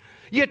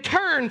 You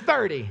turn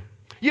 30.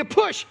 You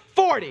push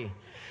 40.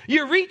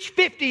 You reach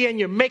 50 and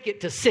you make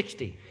it to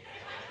 60.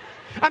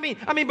 I mean,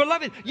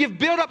 beloved, you've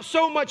built up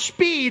so much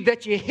speed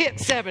that you hit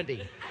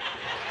 70.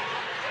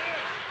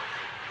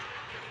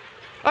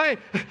 I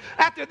mean,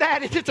 after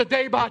that, it's just a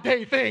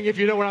day-by-day thing, if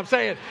you know what I'm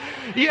saying.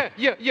 You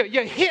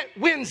hit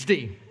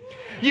Wednesday.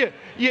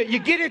 You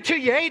get into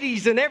your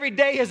 80s and every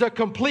day is a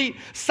complete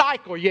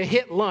cycle. You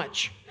hit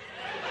lunch.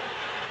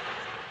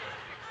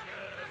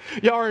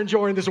 Y'all are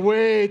enjoying this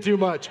way too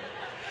much.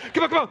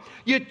 Come on.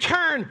 You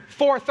turn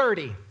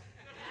 4:30.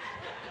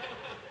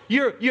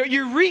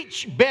 You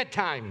reach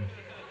bedtime.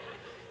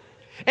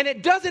 And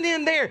it doesn't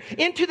end there.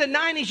 Into the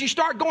 90s, you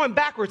start going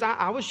backwards.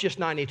 I was just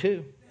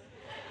 92.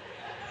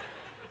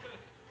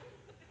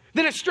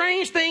 Then a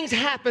strange thing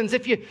happens.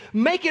 If you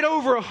make it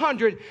over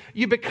 100,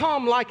 you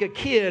become like a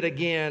kid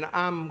again.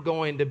 I'm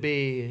going to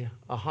be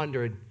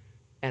 100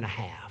 and a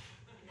half.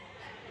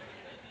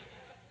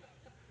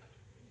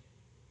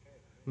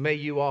 May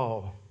you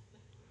all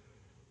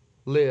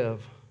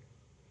live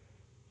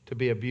to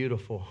be a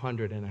beautiful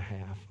 100 and a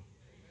half.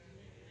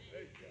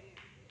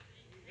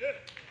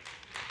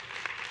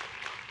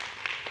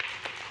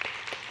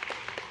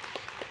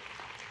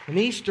 An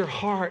Easter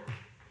heart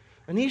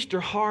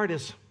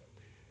is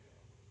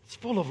it's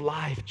full of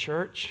life,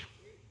 church.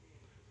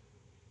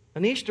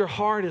 An Easter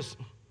heart is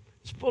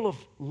full of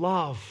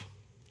love.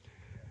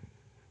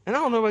 And I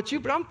don't know about you,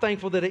 but I'm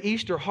thankful that an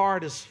Easter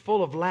heart is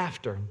full of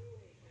laughter.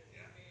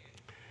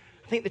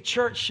 I think the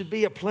church should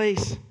be a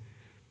place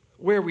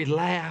where we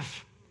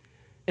laugh,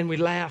 and we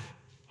laugh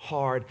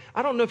hard.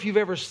 I don't know if you've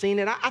ever seen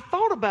it. I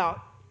thought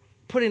about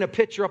putting a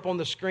picture up on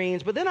the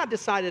screens, but then I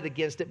decided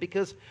against it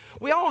because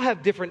we all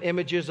have different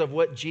images of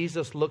what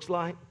Jesus looks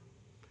like.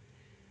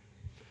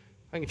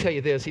 I can tell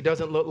you this, he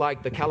doesn't look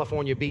like the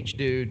California beach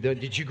dude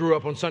that you grew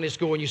up on Sunday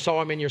school and you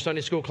saw him in your Sunday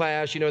school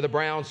class, the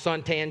brown,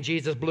 suntan,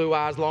 Jesus, blue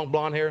eyes, long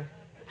blonde hair.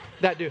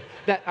 That dude,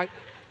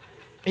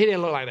 he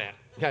didn't look like that.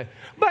 Okay.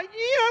 But,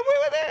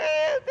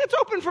 it's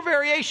open for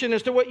variation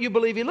as to what you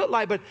believe he looked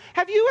like. But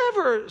have you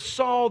ever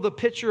saw the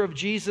picture of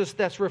Jesus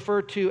that's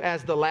referred to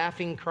as the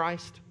laughing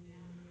Christ?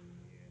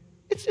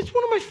 It's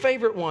one of my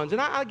favorite ones.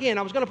 And I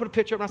was going to put a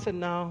picture up, and I said,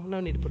 no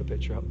need to put a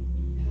picture up.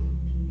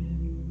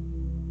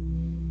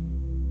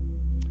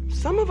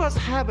 Some of us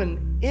have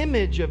an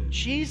image of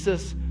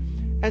Jesus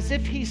as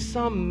if he's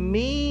some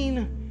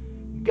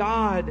mean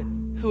God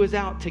who is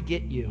out to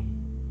get you.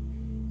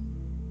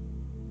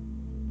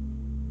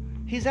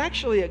 He's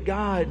actually a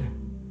God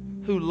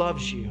who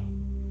loves you.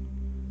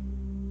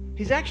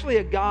 He's actually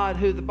a God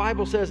who, the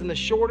Bible says in the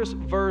shortest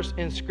verse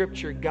in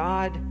Scripture,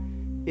 God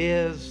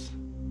is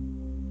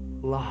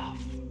love.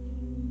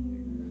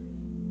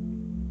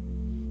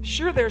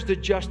 Sure, there's the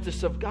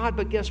justice of God,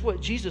 but guess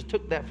what? Jesus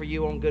took that for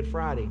you on Good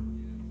Friday.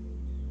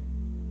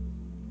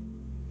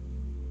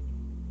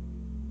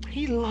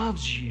 He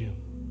loves you.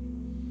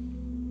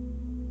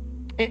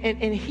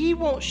 And he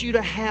wants you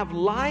to have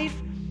life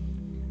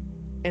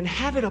and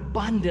have it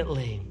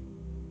abundantly.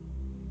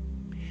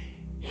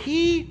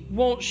 He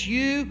wants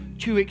you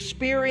to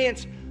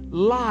experience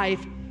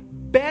life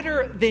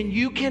better than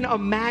you can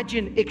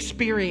imagine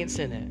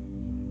experiencing it.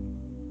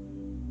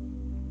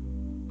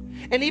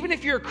 And even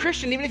if you're a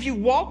Christian, even if you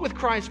walk with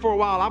Christ for a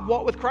while, I've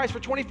walked with Christ for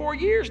 24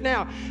 years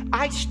now,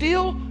 I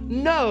still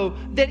know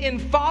that in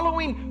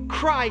following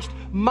Christ,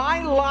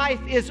 my life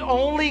is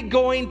only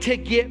going to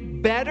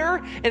get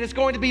better and it's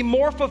going to be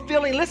more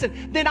fulfilling,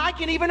 listen, than I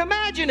can even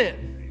imagine it.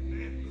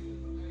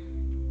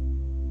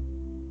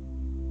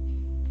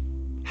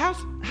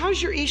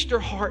 How's your Easter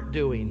heart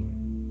doing?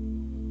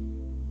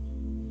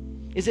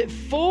 Is it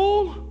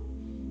full?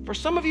 For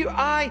some of you,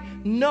 I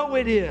know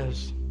it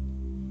is.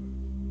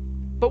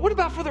 But what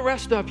about for the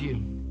rest of you?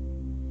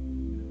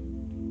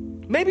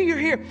 Maybe you're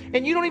here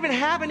and you don't even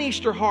have an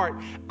Easter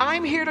heart.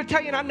 I'm here to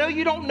tell you, and I know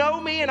you don't know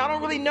me and I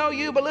don't really know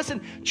you, but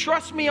listen,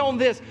 trust me on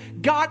this.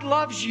 God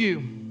loves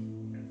you.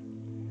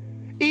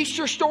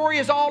 Easter story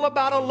is all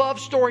about a love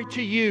story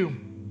to you.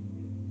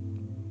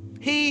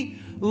 He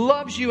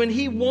loves you and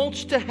he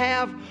wants to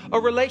have a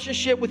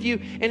relationship with you,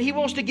 and he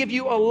wants to give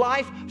you a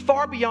life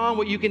far beyond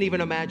what you can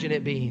even imagine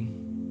it being.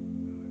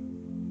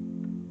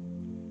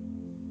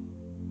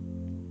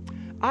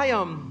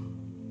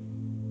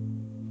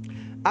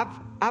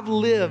 I've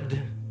lived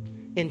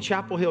in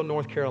Chapel Hill,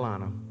 North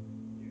Carolina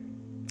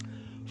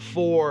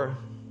for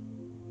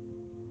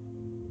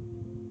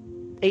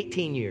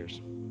 18 years.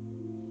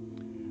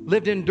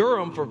 Lived in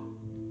Durham for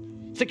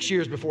 6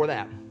 years before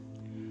that.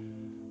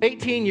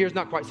 18 years,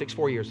 not quite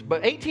 4 years,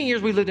 but 18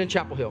 years we lived in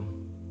Chapel Hill.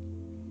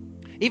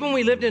 Even when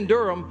we lived in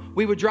Durham,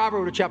 we would drive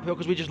over to Chapel Hill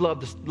because we just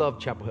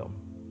loved Chapel Hill.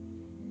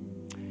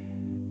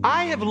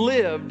 I have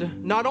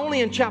lived not only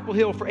in Chapel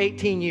Hill for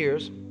 18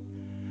 years,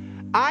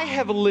 I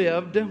have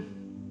lived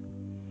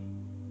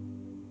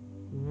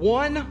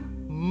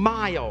 1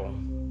 mile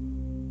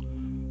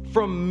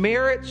from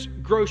Merritt's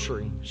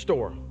grocery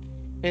store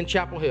in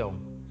Chapel Hill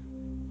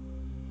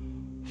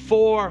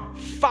for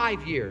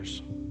 5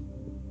 years.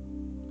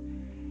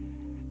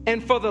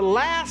 And for the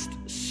last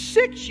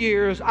 6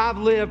 years, I've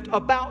lived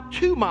about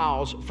 2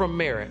 miles from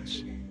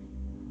Merritt's.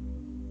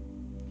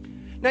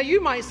 Now,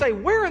 you might say,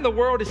 where in the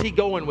world is he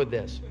going with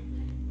this?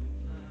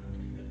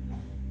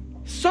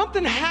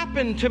 Something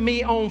happened to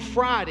me on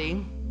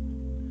Friday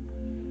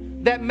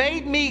that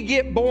made me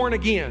get born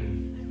again.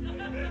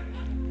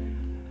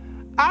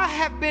 I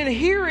have been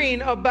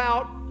hearing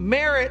about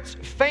Merritt's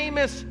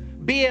famous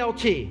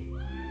BLT.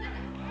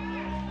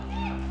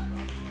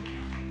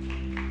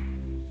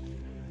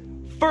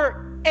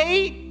 For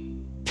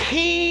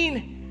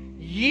 18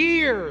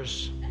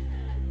 years,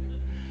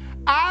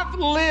 I've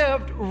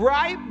lived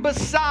right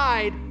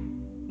beside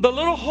the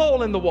little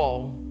hole in the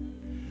wall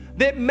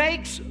that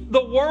makes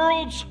the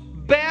world's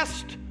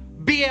best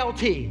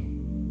BLT.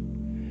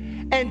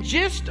 And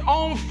just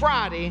on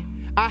Friday,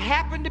 I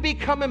happened to be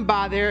coming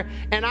by there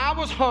and I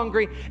was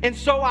hungry, and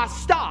so I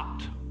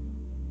stopped.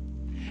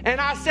 And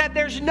I said,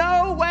 there's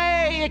no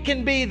way it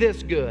can be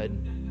this good.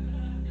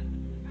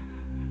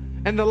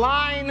 And the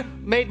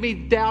line made me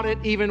doubt it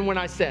even when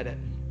I said it.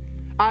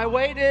 I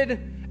waited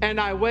and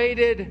I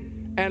waited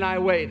and I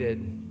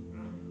waited.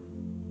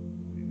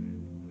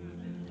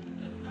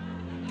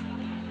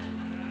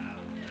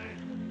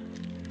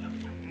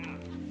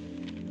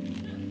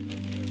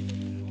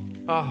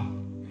 Oh.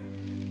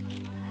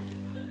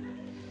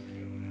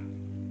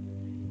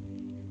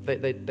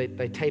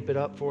 They tape it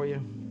up for you.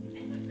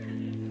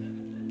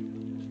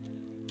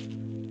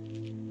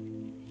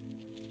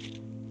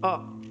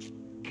 Oh,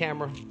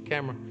 camera,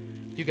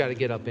 you got to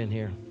get up in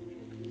here.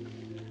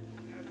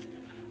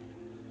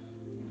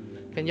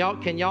 Can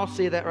y'all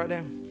see that right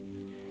there?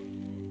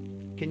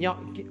 Can y'all?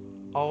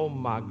 Oh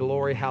my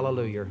glory,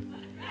 hallelujah.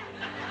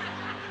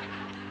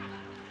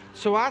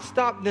 So I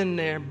stopped in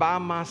there by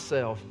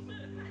myself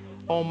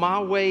on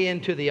my way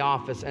into the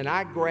office, and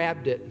I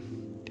grabbed it.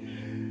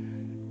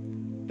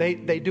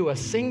 They do a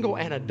single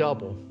and a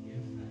double.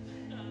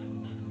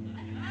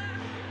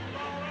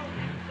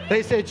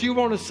 They said, you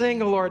want a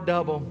single or a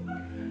double?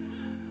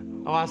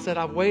 Oh, I said,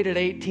 I've waited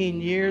 18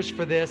 years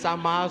for this. I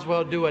might as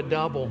well do a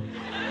double.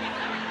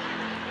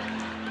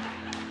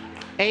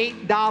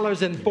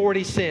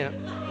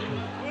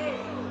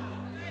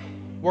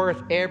 $8.40.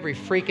 Worth every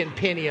freaking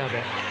penny of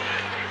it.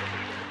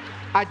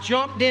 I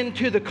jumped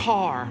into the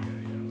car.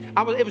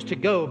 It was to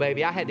go,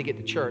 baby. I had to get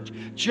to church.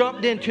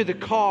 Jumped into the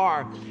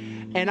car,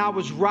 and I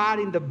was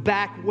riding the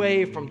back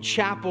way from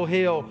Chapel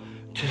Hill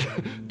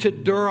to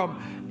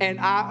Durham. And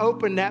I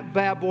opened that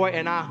bad boy,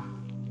 and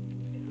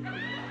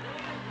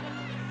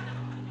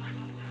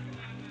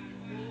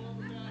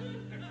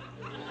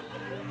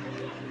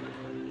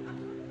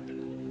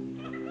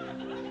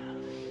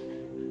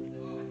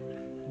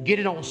get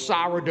it on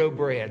sourdough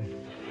bread.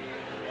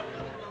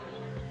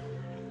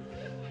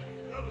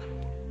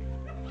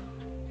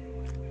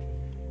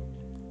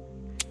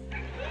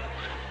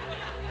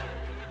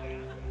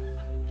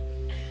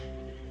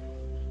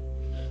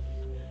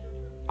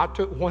 I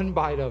took one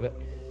bite of it.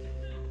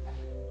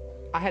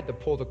 I had to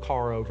pull the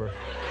car over.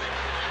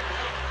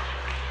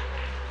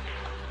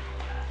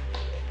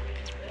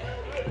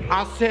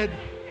 I said,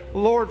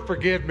 Lord,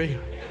 forgive me.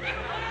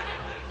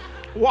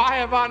 Why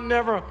have I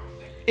never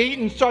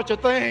eaten such a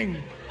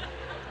thing?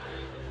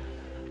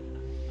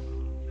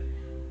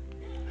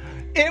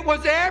 It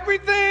was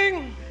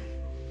everything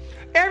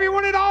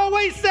everyone had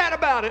always said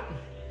about it.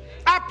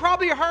 I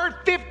probably heard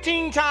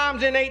 15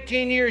 times in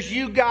 18 years,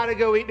 you got to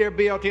go eat their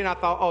BLT. And I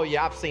thought, oh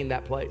yeah, I've seen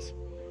that place.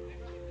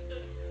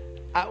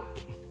 I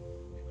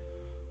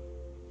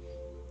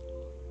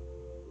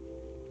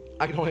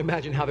can only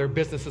imagine how their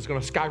business is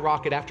going to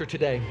skyrocket after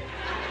today.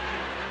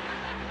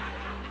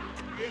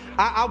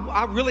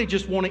 I really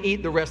just want to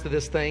eat the rest of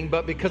this thing,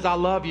 but because I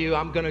love you,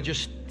 I'm going to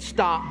just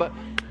stop. But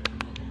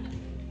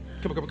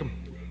come.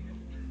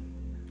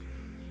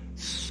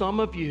 Some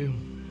of you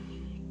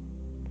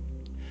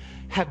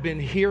have been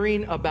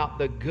hearing about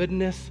the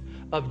goodness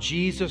of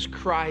Jesus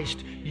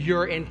Christ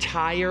your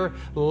entire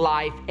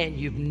life, and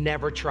you've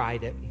never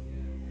tried it.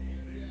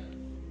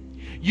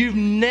 You've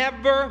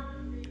never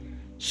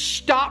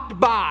stopped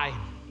by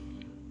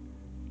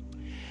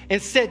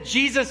and said,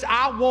 Jesus,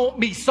 I want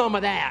me some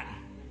of that.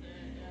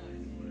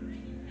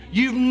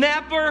 You've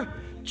never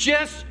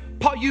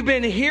you've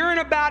been hearing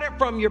about it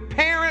from your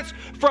parents,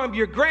 from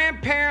your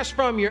grandparents,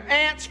 from your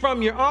aunts,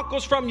 from your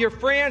uncles, from your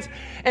friends,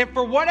 and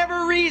for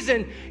whatever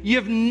reason,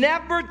 you've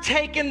never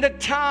taken the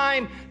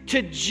time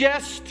to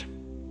just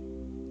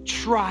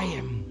try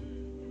Him.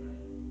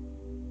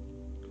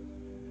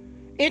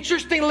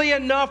 Interestingly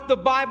enough, the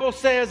Bible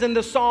says in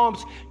the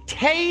Psalms,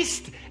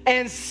 taste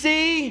and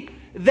see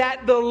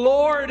that the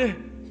Lord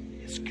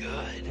is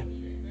good.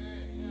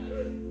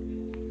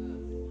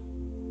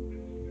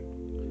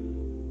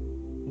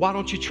 Why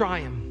don't you try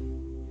Him?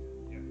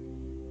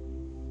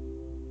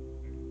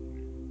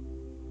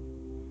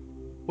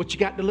 What you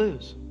got to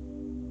lose?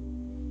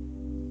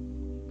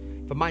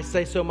 If I might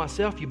say so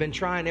myself, you've been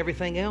trying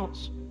everything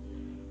else.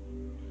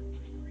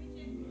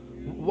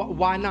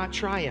 Why not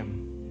try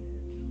Him?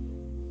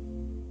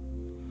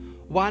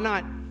 Why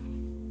not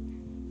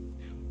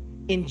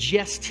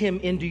ingest Him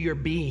into your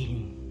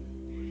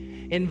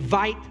being?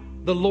 Invite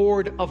the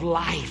Lord of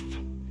life.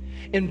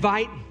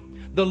 Invite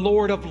the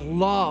Lord of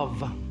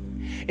love.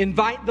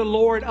 Invite the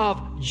Lord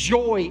of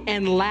joy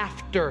and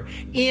laughter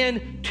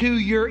into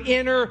your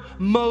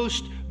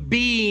innermost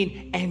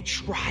being and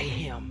try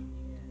Him.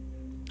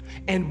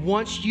 And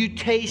once you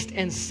taste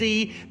and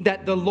see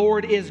that the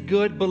Lord is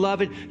good,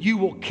 beloved, you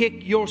will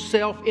kick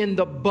yourself in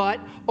the butt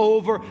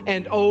over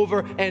and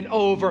over and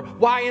over.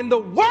 Why in the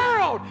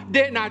world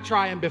didn't I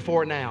try Him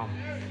before now?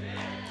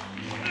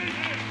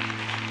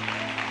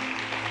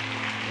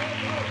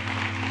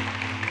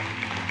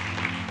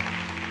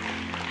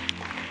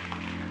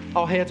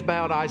 All heads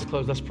bowed, eyes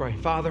closed. Let's pray.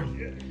 Father,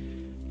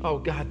 oh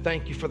God,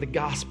 thank you for the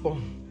gospel.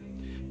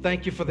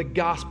 Thank you for the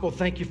gospel.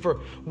 Thank you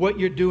for what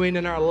you're doing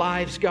in our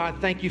lives,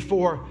 God. Thank you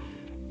for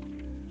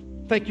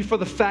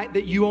the fact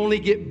that you only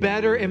get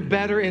better and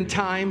better in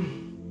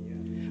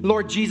time.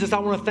 Lord Jesus, I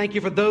want to thank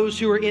you for those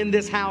who are in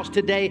this house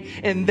today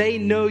and they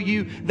know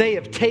you, they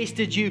have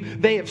tasted you,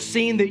 they have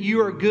seen that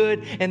you are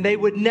good, and they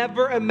would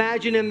never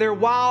imagine in their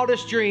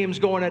wildest dreams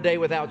going a day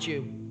without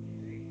you.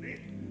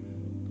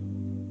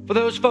 For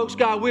those folks,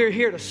 God, we're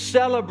here to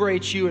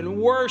celebrate you and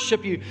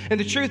worship you. And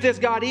the truth is,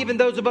 God, even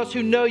those of us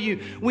who know you,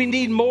 we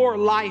need more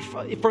life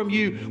from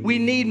you. We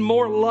need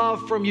more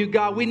love from you,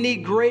 God. We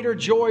need greater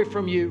joy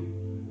from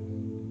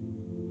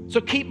you.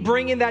 So keep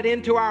bringing that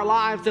into our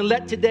lives and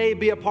let today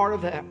be a part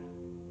of that.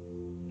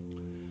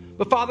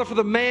 But Father, for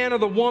the man or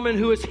the woman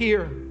who is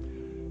here,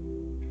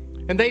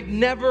 and they've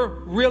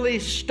never really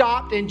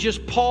stopped and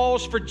just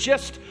paused for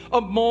just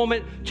a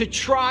moment to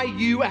try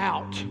you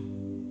out.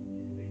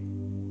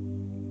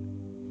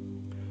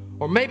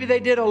 Or maybe they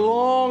did a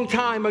long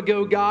time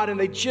ago, God, and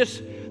they've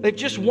just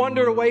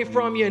wandered away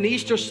from you, and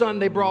Easter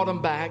Sunday brought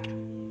them back.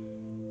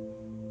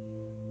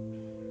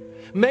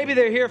 Maybe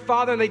they're here,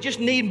 Father, and they just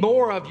need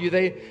more of you.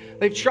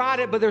 They've tried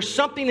it, but there's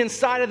something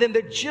inside of them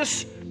that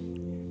just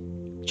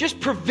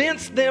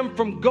prevents them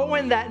from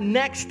going that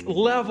next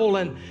level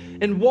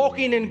and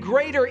walking in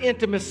greater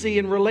intimacy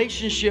and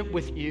relationship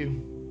with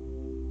you.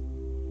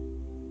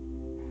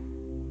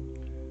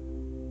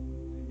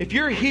 If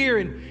you're here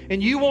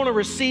and you want to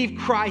receive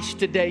Christ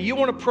today, you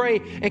want to pray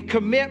and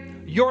commit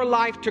your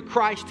life to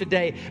Christ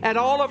today at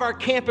all of our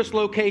campus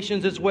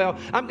locations as well,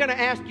 I'm going to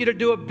ask you to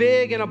do a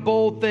big and a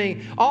bold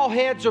thing. All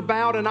heads are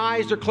bowed and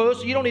eyes are closed,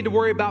 so you don't need to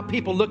worry about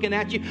people looking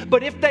at you.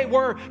 But if they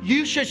were,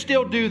 you should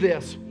still do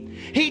this.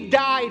 He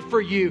died for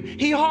you.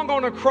 He hung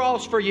on a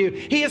cross for you.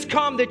 He has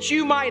come that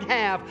you might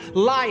have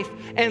life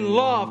and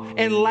love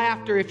and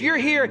laughter. If you're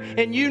here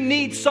and you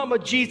need some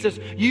of Jesus,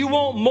 you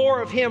want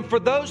more of Him for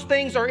those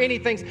things or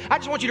anything, I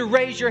just want you to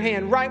raise your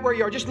hand right where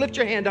you are. Just lift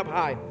your hand up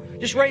high.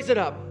 Just raise it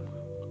up.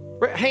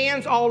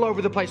 Hands all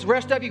over the place. The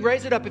rest of you,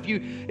 raise it up if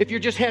you're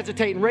just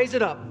hesitating. Raise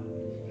it up.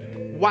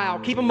 Wow.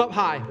 Keep them up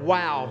high.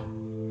 Wow.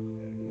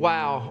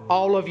 Wow,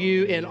 all of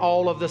you in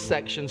all of the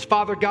sections.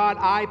 Father God,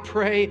 I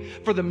pray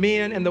for the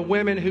men and the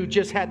women who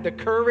just had the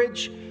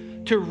courage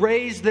to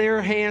raise their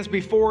hands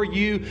before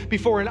you,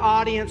 before an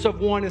audience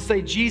of one, and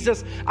say,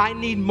 Jesus, I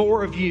need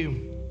more of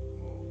you.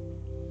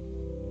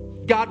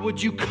 God,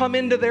 would you come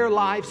into their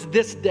lives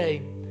this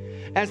day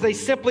as they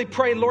simply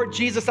pray, Lord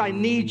Jesus, I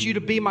need you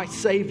to be my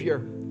Savior.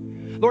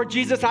 Lord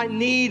Jesus, I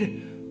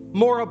need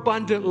more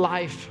abundant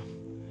life.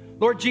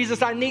 Lord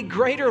Jesus, I need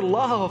greater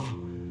love.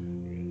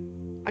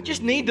 I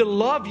just need to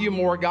love you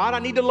more, God. I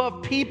need to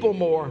love people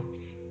more.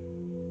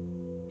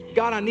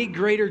 God, I need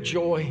greater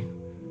joy.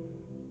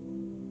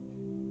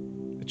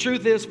 The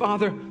truth is,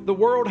 Father, the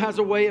world has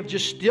a way of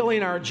just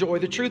stealing our joy.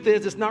 The truth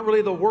is, it's not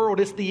really the world,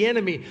 it's the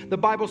enemy. The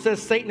Bible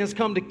says Satan has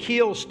come to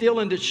kill, steal,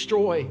 and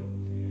destroy.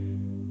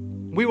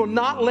 We will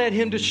not let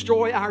him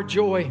destroy our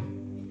joy.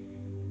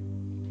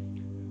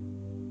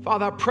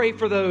 Father, I pray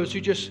for those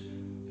who just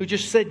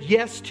said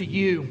yes to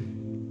you.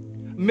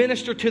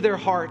 Minister to their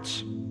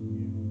hearts.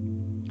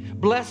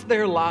 Bless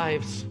their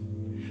lives.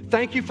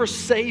 Thank you for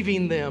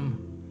saving them.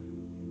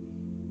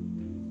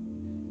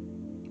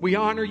 We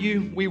honor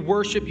you. We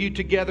worship you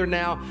together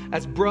now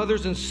as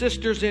brothers and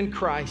sisters in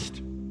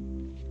Christ.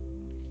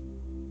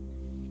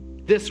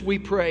 This we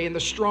pray in the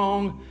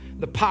strong,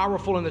 the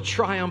powerful, and the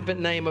triumphant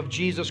name of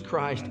Jesus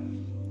Christ.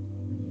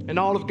 And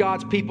all of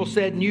God's people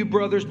said, new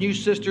brothers, new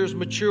sisters,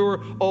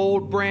 mature,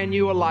 old, brand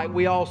new alike.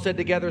 We all said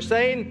together,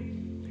 saying,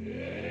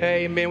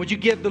 Amen. Would you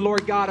give the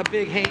Lord God a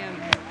big hand?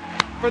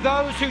 For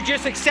those who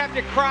just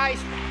accepted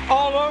Christ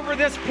all over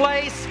this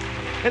place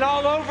and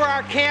all over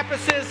our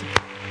campuses,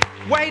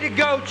 way to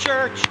go,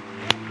 church.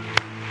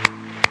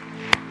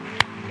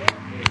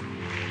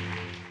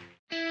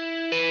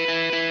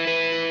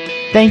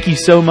 Thank you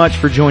so much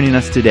for joining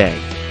us today.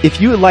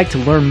 If you would like to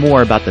learn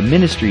more about the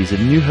ministries of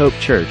New Hope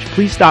Church,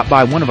 please stop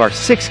by one of our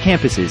 6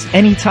 campuses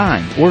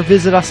anytime or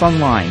visit us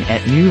online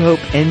at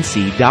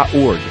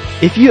newhopenc.org.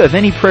 If you have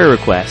any prayer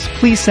requests,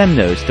 please send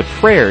those to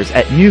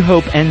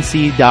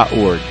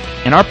prayers@newhopenc.org,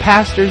 and our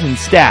pastors and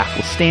staff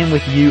will stand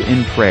with you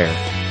in prayer.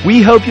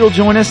 We hope you'll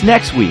join us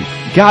next week.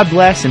 God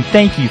bless, and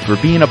thank you for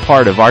being a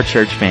part of our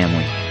church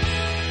family.